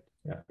easier.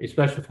 Yeah,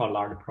 especially for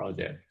large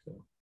projects.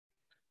 So,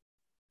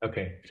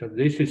 okay, so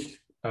this is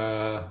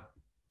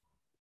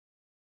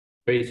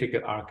basic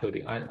R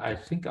coding. I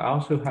think I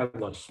also have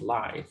a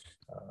slide.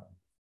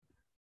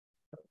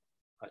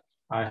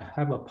 I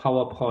have a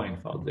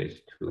PowerPoint for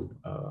this too.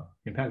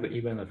 In fact,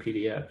 even a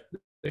PDF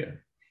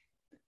there.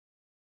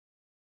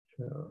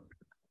 So,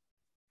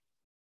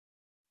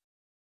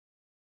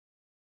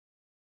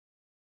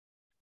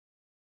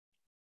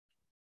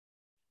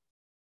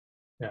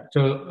 yeah.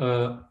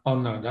 So, oh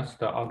no, that's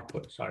the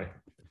output. Sorry.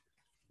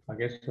 I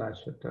guess I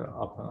should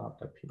open up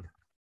the PDF.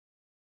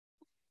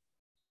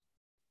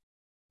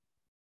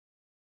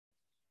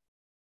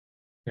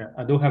 Yeah,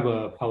 I do have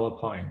a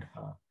PowerPoint.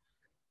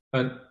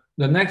 And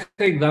the next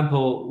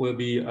example will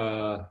be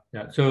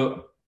yeah.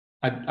 So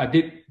I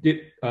did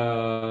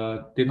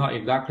not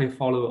exactly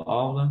follow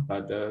all of them,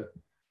 but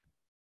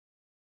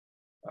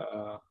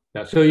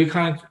yeah. So you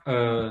can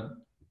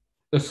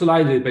the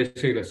slide is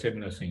basically a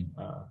similar thing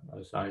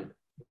as I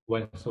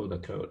went through the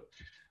code.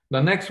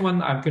 The next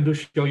one I'm going to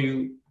show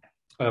you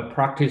a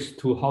practice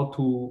to how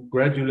to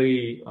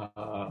gradually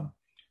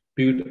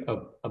build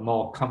a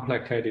more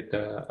complicated,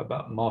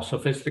 more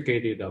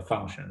sophisticated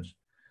functions.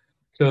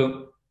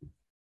 So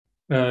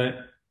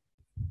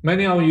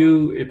many of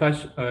you,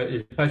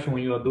 especially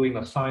when you are doing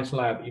a science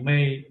lab, you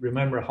may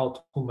remember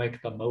how to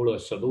make the molar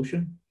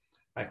solution.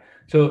 Right?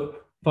 So,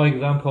 for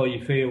example,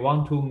 if you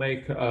want to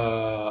make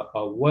a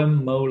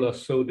 1 molar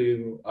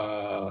sodium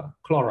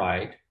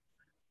chloride,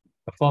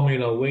 the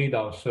formula weight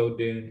of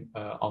sodium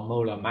on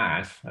molar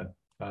mass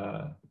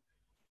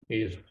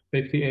is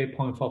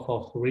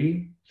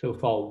 58.443. So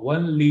for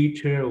 1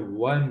 liter,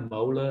 1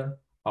 molar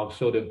of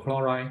sodium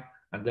chloride,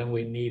 and then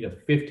we need a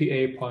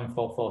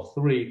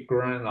 58.443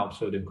 gram of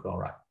sodium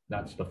chloride.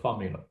 That's the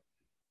formula.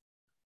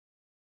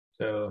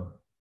 So,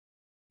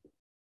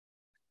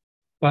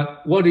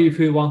 but what if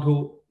we want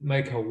to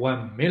make a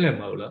 1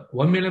 millimolar?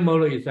 1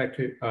 millimolar is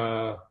actually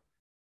 1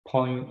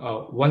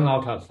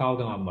 out of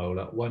 1,000 of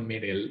molar. 1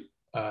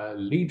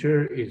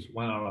 milliliter is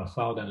 1 out of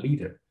 1,000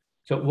 liter.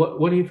 So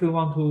what if we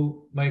want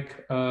to make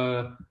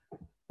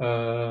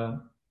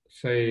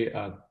say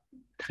 10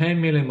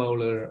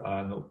 millimolar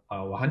and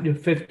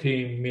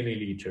 150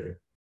 milliliter?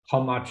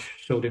 How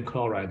much sodium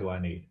chloride do I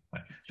need?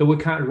 Right. So we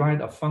can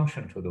write a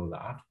function to do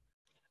that.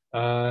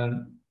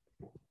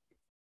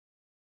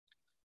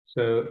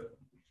 So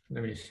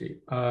let me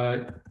see.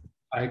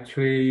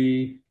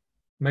 Actually,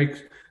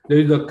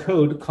 there's a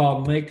code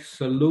called make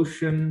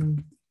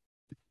solution.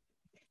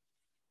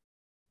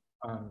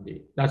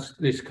 That's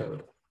this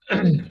code.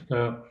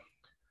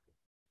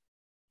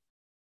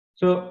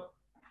 So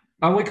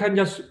and we can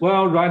just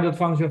write the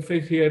function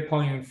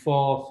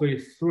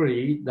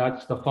 58.433.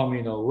 That's the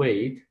formula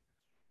weight.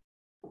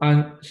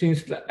 And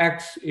since the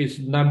x is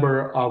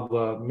number of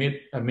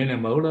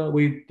millimolar,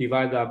 we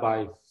divide that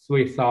by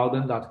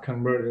 3,000. That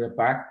converted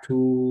back to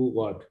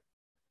what?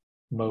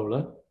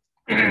 Molar.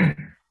 And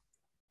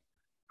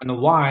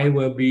y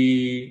will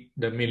be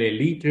the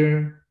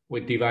milliliter. We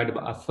divide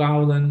by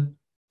 1,000.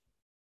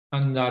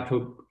 And that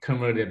will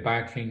convert it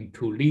back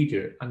into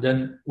liter. And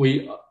then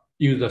we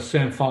use the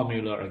same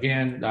formula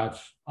again. That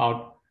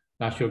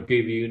should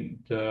give you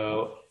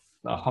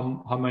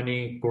how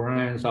many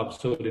grams of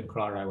sodium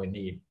chloride we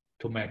need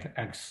to make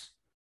X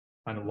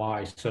and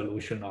Y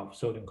solution of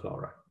sodium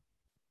chloride.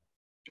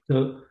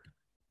 So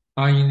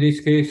in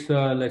this case,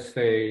 let's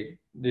say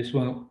this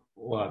one,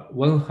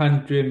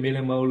 100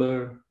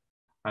 millimolar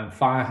and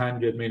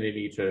 500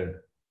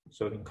 milliliter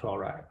sodium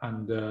chloride,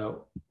 and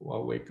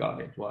we got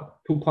it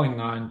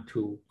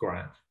 2.92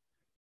 grams.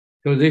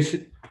 So this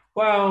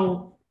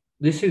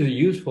is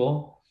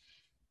useful,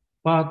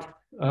 but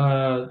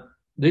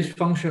this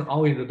function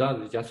always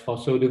does it just for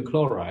sodium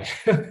chloride,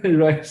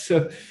 right?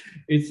 So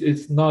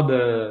it's not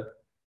a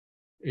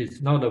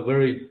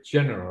very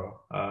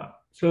general.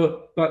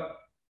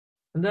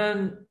 And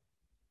then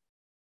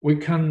we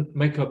can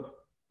make a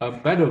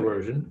better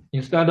version.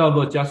 Instead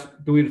of just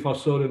do it for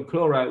sodium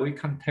chloride, we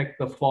can take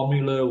the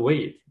formula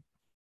weight.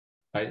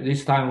 Right?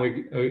 This time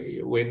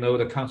we know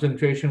the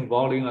concentration,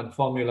 volume, and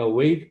formula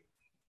weight,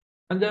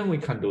 and then we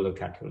can do the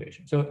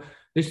calculation. So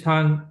this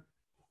time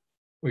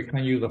we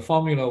can use the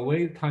formula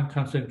weight, time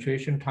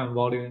concentration, time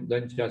volume,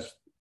 then just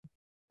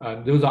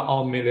those are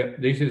all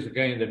this is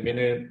again the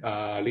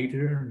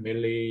milliliter,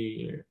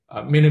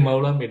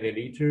 millimolar,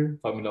 milliliter,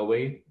 formula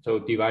weight. So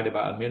divided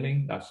by a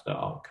million, that's the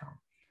outcome.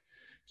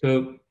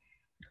 So,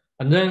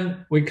 and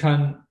then we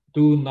can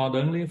do not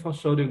only for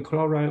sodium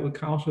chloride, we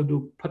can also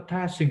do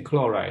potassium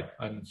chloride.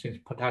 And since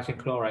potassium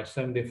chloride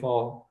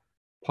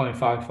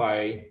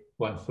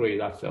 74.5513,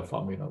 that's the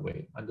formula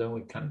weight. And then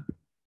we can,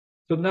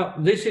 so now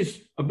this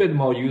is a bit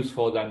more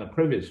useful than the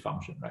previous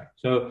function, right?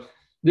 So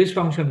this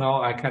function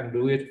now I can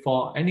do it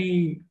for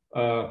any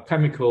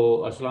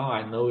chemical as long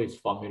as I know its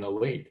formula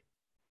weight.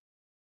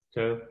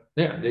 So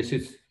yeah, this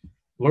is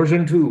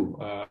version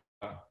 2.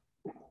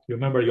 You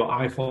remember your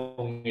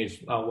iPhone is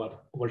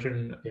what,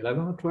 version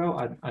 11 or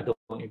 12? I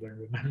don't even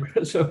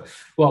remember. So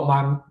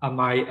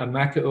my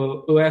Mac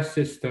OS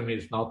system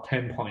is now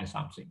 10 point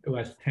something,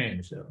 OS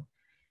 10. So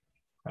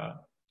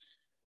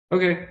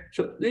okay,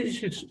 so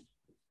this is,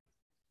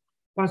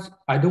 but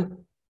I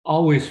don't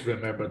always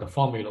remember the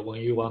formula. When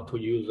you want to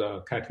use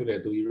a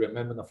calculator, do you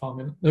remember the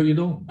formula? No, you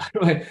don't,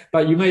 right?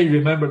 But you may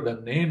remember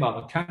the name of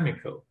the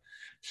chemical.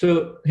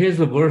 So here's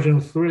the version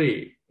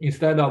 3.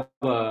 Instead of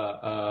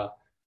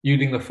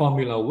using the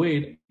formula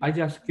weight, I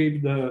just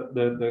give the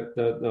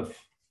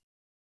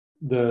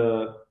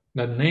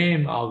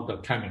name of the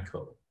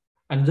chemical,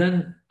 and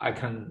then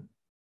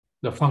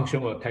the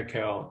function will take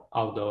care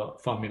of the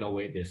formula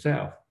weight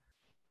itself.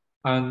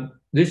 And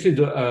this is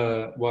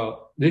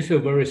this is a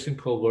very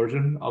simple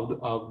version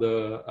of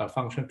the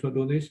function to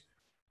do this.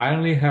 I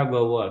only have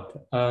a what?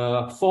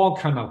 Four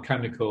kind of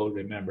chemical,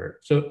 remember.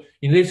 So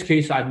in this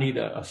case, I need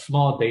a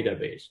small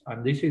database.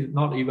 And this is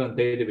not even a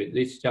database,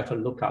 this is just a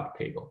lookup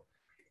table.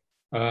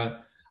 I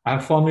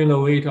have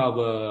formula weight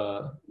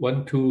of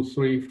one, two,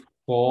 three,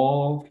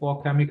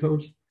 four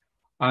chemicals.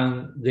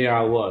 And they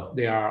are what?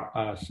 They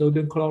are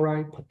sodium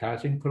chloride,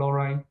 potassium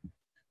chloride,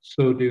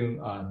 sodium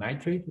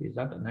nitrate. Is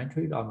that a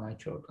nitrate or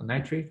nitro?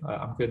 Nitrate?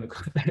 I'm going to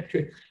call it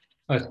nitrate.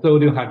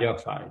 Sodium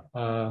hydroxide.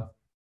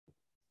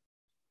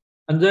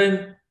 And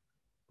then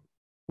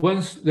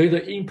once there's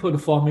an input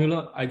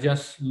formula, I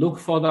just look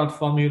for that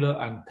formula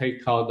and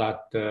take out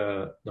that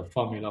the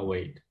formula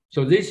weight.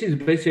 So this is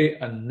basically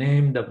a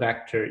named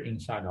vector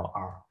inside of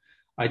R.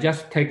 I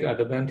just take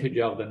advantage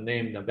of the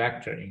named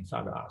vector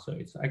inside of R. So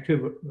it's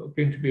actually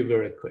going to be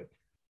very quick.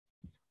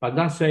 But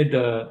that said,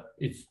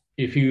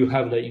 if you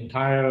have the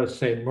entire,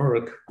 say,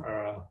 Merck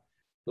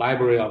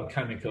library of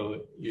chemical,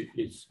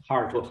 it's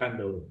hard to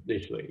handle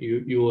this way.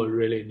 You will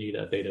really need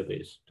a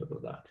database to do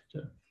that.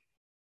 So,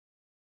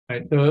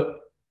 right.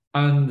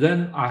 And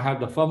then I have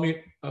the formula.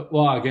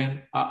 Well,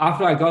 again,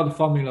 after I got the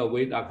formula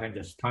weight, I can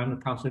just time the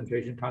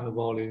concentration, time the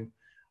volume,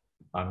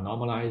 and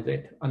normalize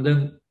it. And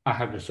then I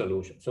have the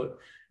solution. So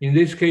in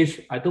this case,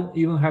 I don't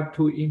even have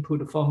to input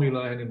the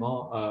formula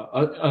anymore,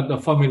 the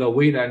formula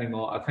weight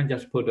anymore. I can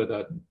just put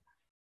the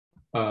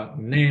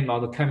name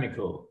of the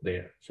chemical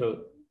there.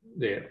 So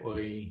there,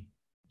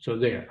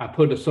 I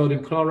put the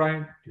sodium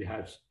chloride. It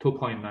has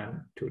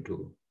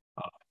 2.922.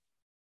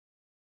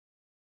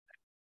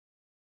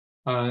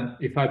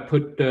 If I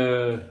put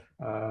the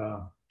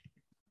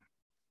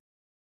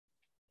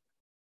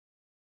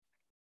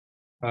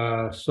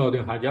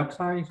sodium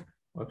hydroxide,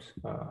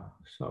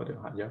 sodium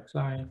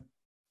hydroxide.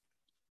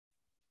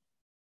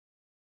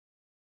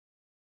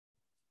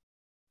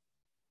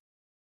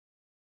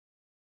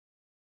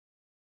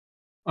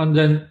 And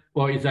then,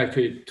 well, it's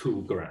actually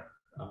 2 grams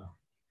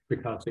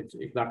because it's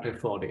exactly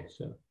 40.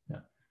 So, yeah.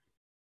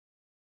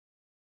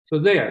 So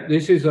there,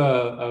 this is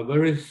a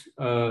very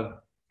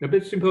a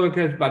bit simple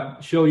case,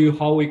 but show you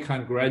how we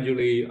can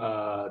gradually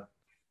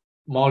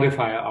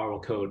modify our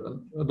code.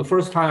 The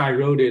first time I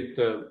wrote it,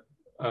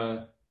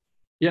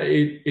 yeah,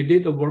 it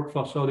did the work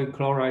for sodium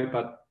chloride,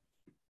 but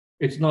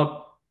it's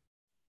not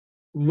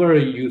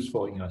very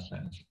useful in a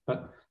sense.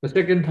 But the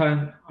second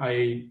time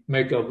I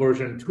make a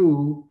version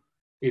 2,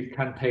 it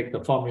can take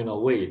the formula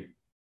weight.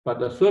 But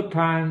the third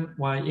time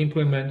when I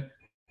implement,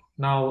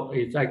 now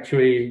it's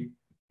actually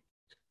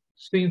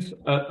seems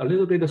a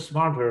little bit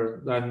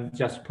smarter than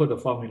just put the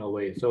formula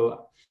weight.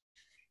 So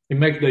it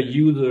makes the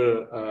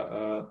user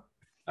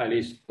at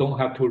least don't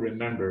have to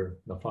remember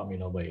the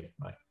formula weight,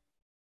 right?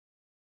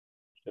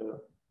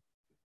 So,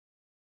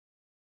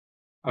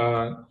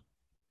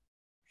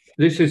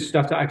 this is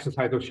just an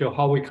exercise to show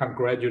how we can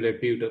gradually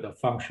build the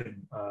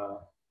function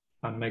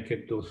and make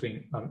it do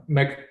things,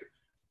 make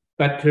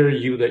better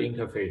user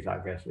interface, I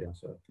guess. Yeah.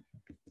 So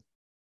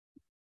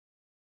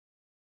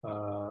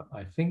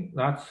I think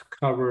that's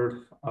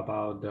covered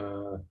about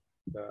the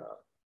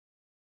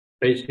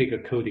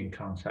basic coding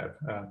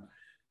concept.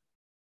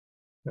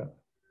 Yeah.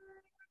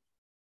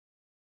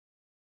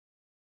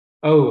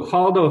 Oh,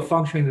 how the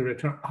function is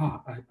returned?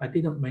 I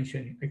didn't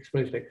mention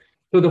explicitly.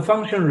 So the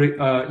function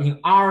in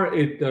R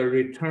is the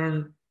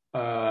return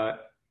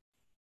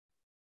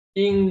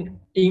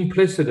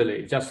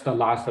implicitly just the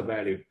last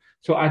value.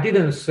 So I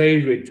didn't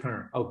say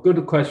return. Oh,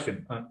 good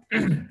question.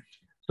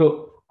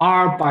 So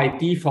R by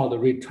default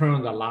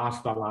return the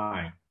last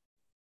line.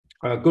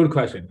 Good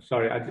question.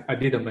 Sorry, I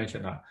didn't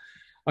mention that.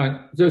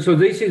 So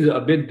this is a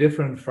bit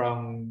different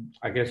from,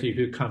 I guess, if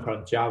you come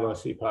from Java,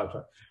 C++.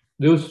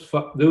 Those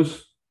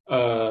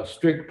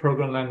strict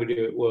program language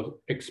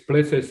will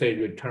explicitly say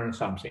return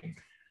something.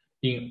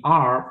 In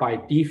R, by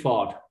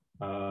default,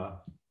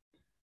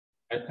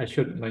 I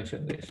should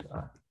mention this.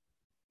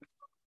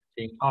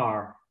 In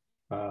R,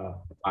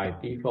 by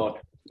default,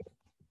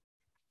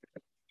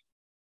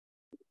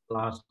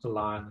 last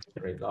line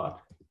result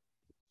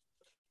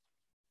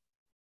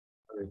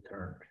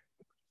returned.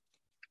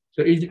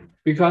 So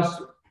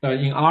because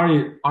in R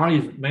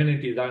is mainly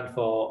designed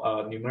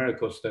for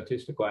numerical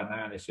statistical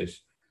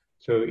analysis.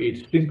 So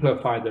it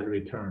simplifies the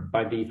return.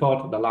 By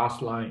default, the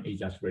last line is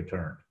just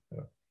returned.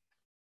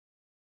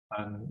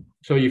 And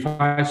so if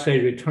I say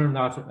return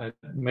that,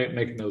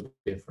 make no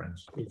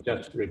difference. It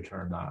just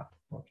return that.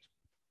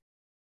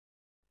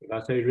 If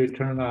I say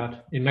return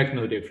that, it makes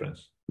no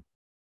difference.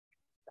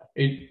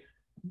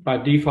 By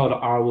default,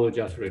 R will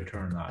just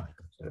return that.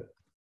 So,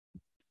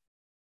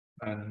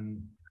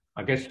 and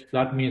I guess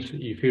that means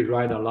if you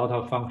write a lot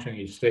of function,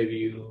 it saves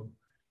you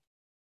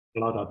a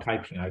lot of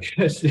typing, I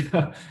guess.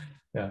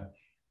 Yeah.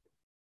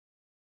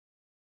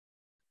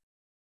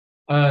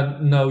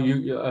 No,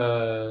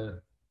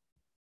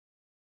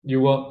 you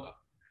won't.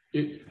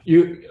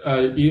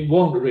 It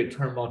won't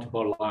return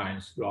multiple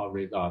lines raw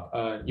result.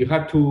 You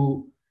have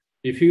to,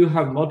 if you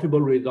have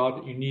multiple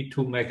result, you need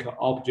to make an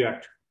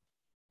object,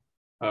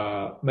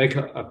 make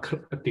a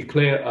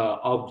declare an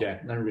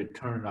object, then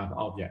return that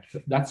object.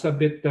 That's a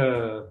bit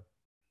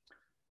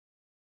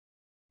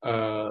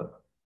or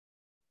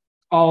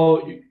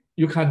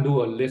you can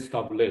do a list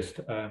of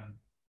list.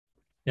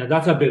 Yeah,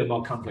 that's a bit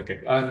more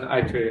complicated. And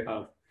actually,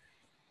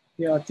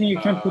 yeah, I think you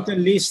can put a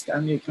list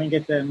and you can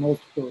get a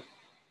multiple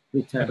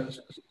return.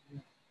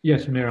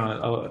 Yes,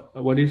 Mira,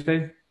 what do you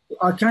say?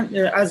 I can,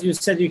 as you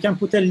said, you can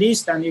put a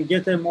list and you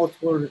get a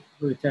multiple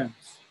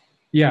returns.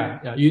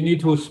 Yeah, you need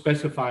to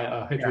specify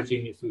a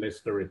heterogeneous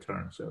list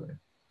return. So,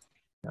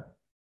 yeah.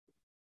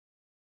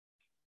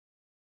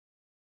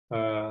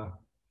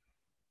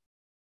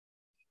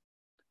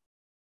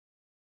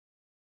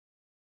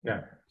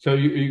 Yeah. So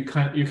you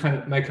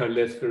can make a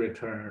list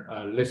return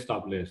a list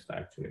of list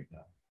actually.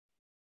 Yeah.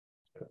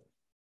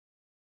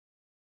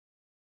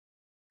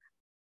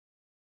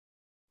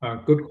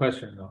 Good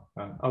question though.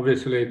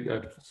 Obviously,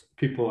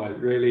 people are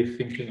really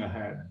thinking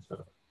ahead.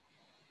 So,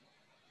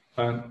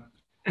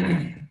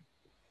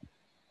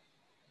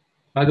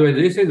 by the way,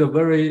 this is a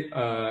very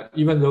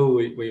even though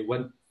we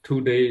went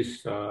 2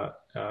 days for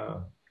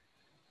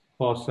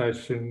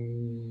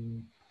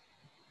session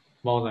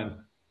more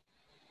than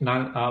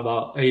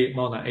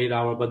more than 8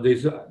 hours, but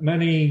there's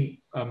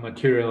many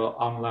material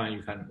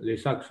online.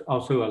 There's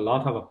also a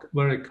lot of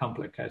very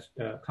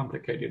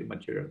complicated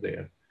material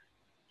there.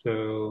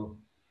 So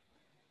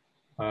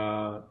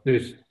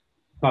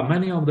but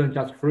many of them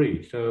just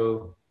free.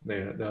 So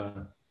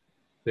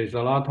there's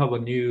a lot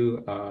of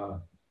new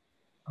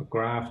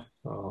graphs.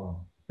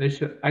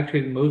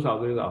 Actually most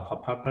of these are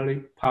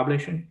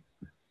publishing.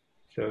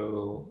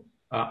 So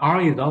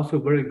R is also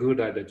very good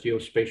at the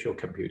geospatial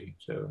computing.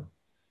 So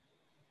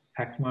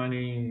text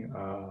mining,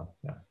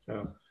 yeah.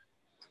 So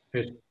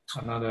here's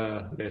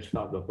another list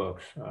of the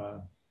books.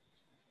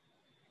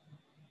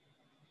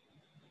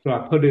 So I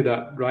put it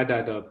right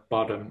at the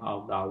bottom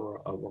of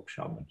our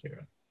workshop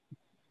material.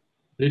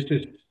 This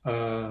is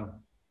alpha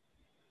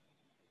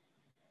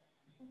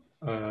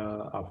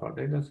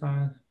data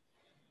science.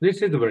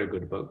 This is a very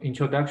good book.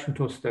 Introduction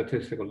to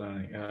Statistical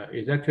Learning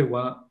is actually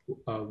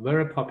a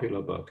very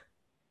popular book.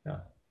 Yeah.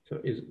 So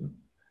it's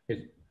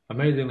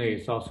amazingly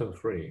it's also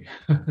free.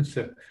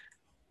 So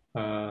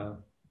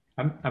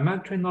I'm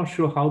actually not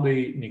sure how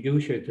they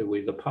negotiated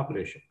with the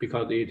publisher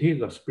because it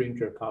is a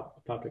Springer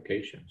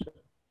publication. So,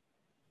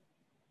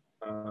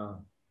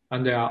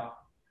 and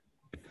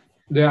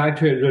they're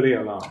actually really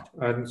a lot.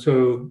 And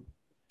so,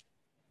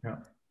 yeah.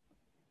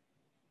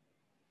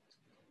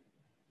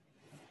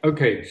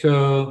 Okay,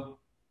 so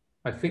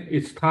I think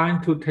it's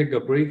time to take a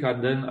break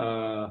and then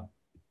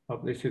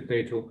publish it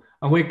later.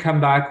 And we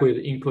come back with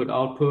input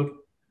output.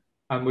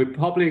 And we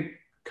probably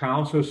can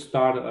also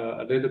start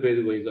a little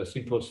bit with a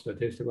simple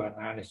statistical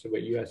analysis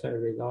with USA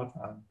result.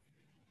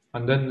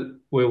 And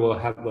then we will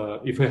have,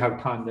 if we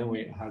have time, then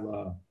we have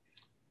a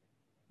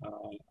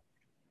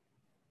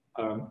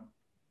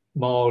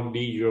more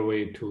leisure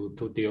way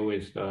to deal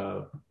with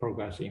the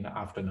progress in the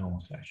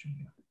afternoon session.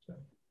 Yeah. So,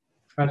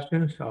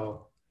 questions?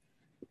 Or,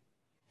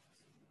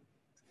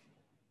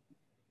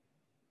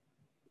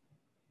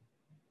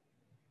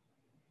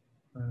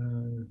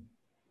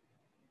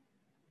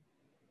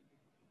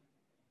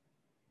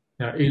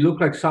 yeah, it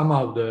looks like some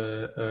of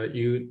the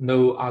you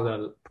know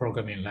other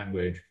programming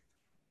language.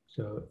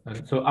 So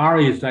R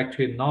is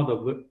actually not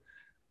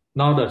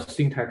a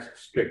syntax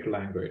strict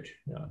language.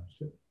 Yeah.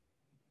 So,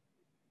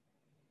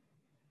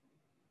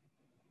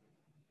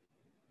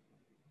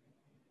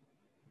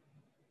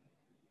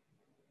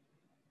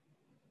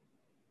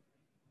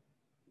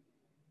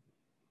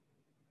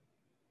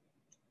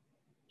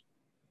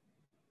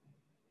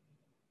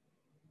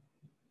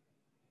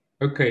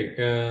 okay.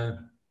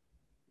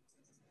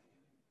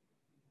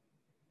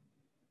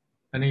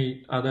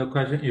 Any other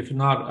question? If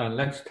not,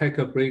 let's take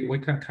a break. We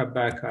can come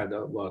back at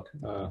what?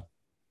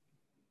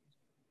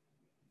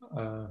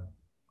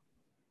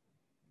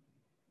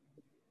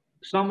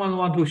 Someone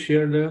want to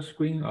share their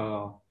screen?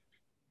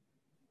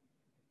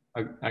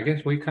 I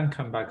guess we can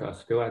come back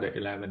still at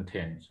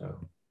 11:10.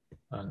 So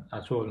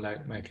that's what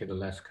like make it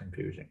less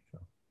confusing. So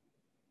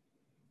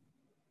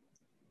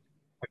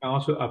I can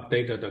also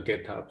update the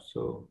GitHub,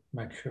 so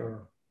make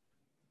sure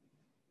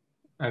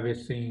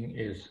everything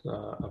is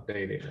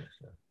updated.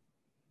 So.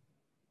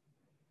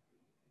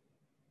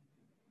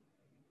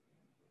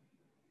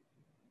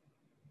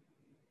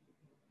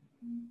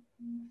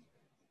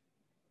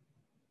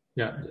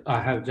 Yeah, I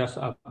have just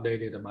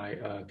updated my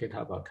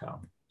GitHub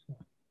account.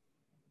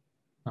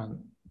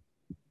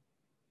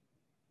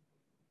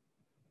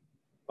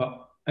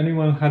 But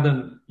anyone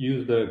hadn't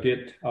used the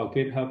Git or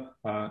GitHub,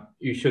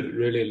 you should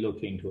really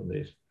look into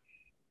this.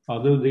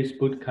 Although this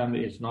bootcamp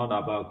is not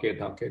about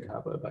Git or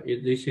GitHub, but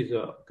this is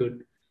a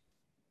good.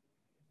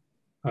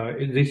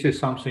 This is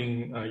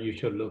something you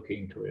should look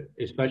into it,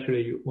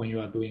 especially when you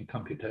are doing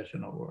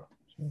computational work.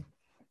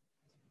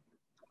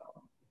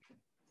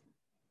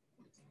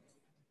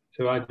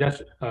 So I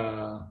just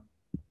so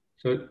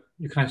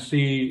you can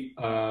see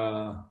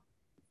on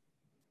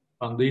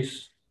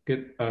this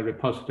Git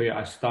repository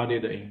I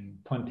started in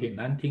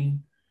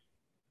 2019,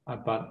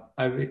 but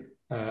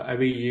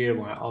every year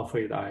when I offer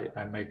it,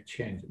 I make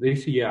change.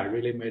 This year I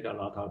really made a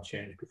lot of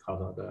change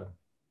because of the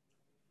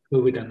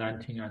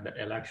COVID-19 and the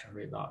election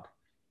result.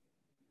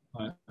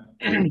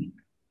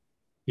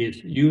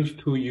 It's used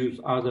to use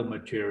other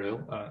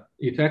material.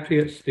 It's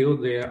actually still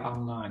there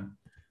online.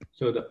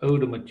 So the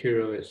old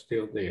material is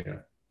still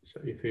there. So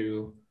if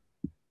you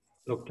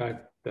look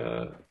at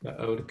the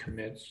old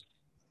commits.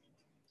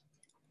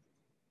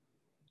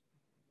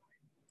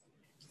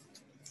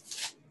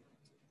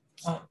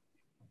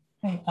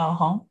 Hey,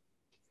 Hong.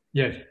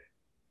 Yes.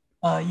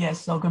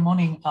 Yes. So good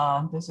morning.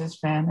 This is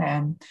Fan,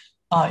 and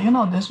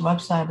this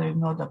website,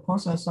 the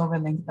poster survey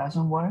link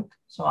doesn't work.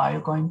 So are you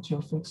going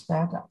to fix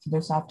that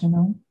this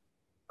afternoon?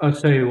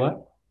 Say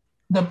what?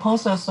 The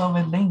poster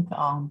survey link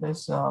on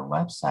this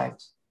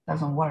website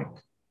doesn't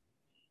work.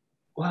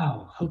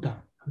 Wow. Hold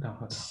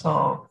on.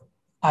 So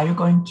are you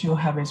going to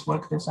have it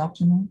work this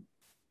afternoon?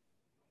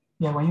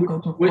 Yeah, when you go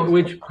to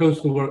which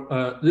post work?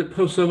 The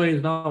post survey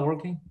is not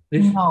working.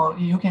 No,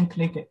 you can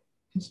click it.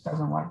 It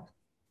doesn't work.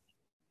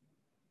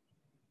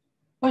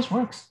 Oh, it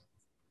works.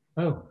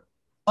 Oh.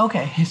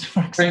 Okay, it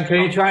works.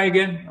 Can you try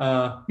again?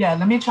 Yeah,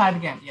 let me try it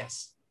again.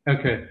 Yes.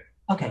 Okay.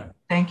 Okay.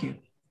 Thank you.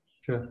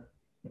 Sure.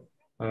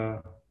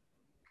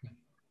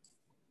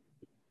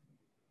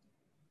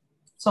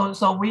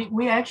 So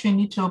we actually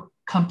need to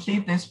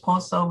complete this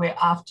post survey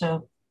after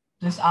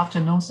this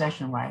afternoon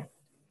session, right?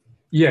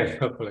 Yes,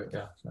 hopefully,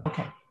 yeah. So.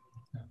 Okay.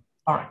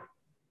 All right.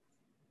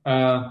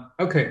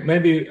 Okay,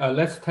 maybe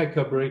let's take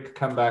a break,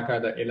 come back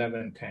at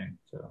 11:10.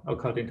 So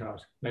according to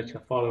us, let's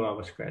follow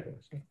our schedule.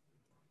 So.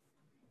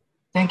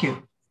 Thank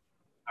you.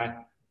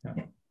 Bye.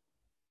 Yeah.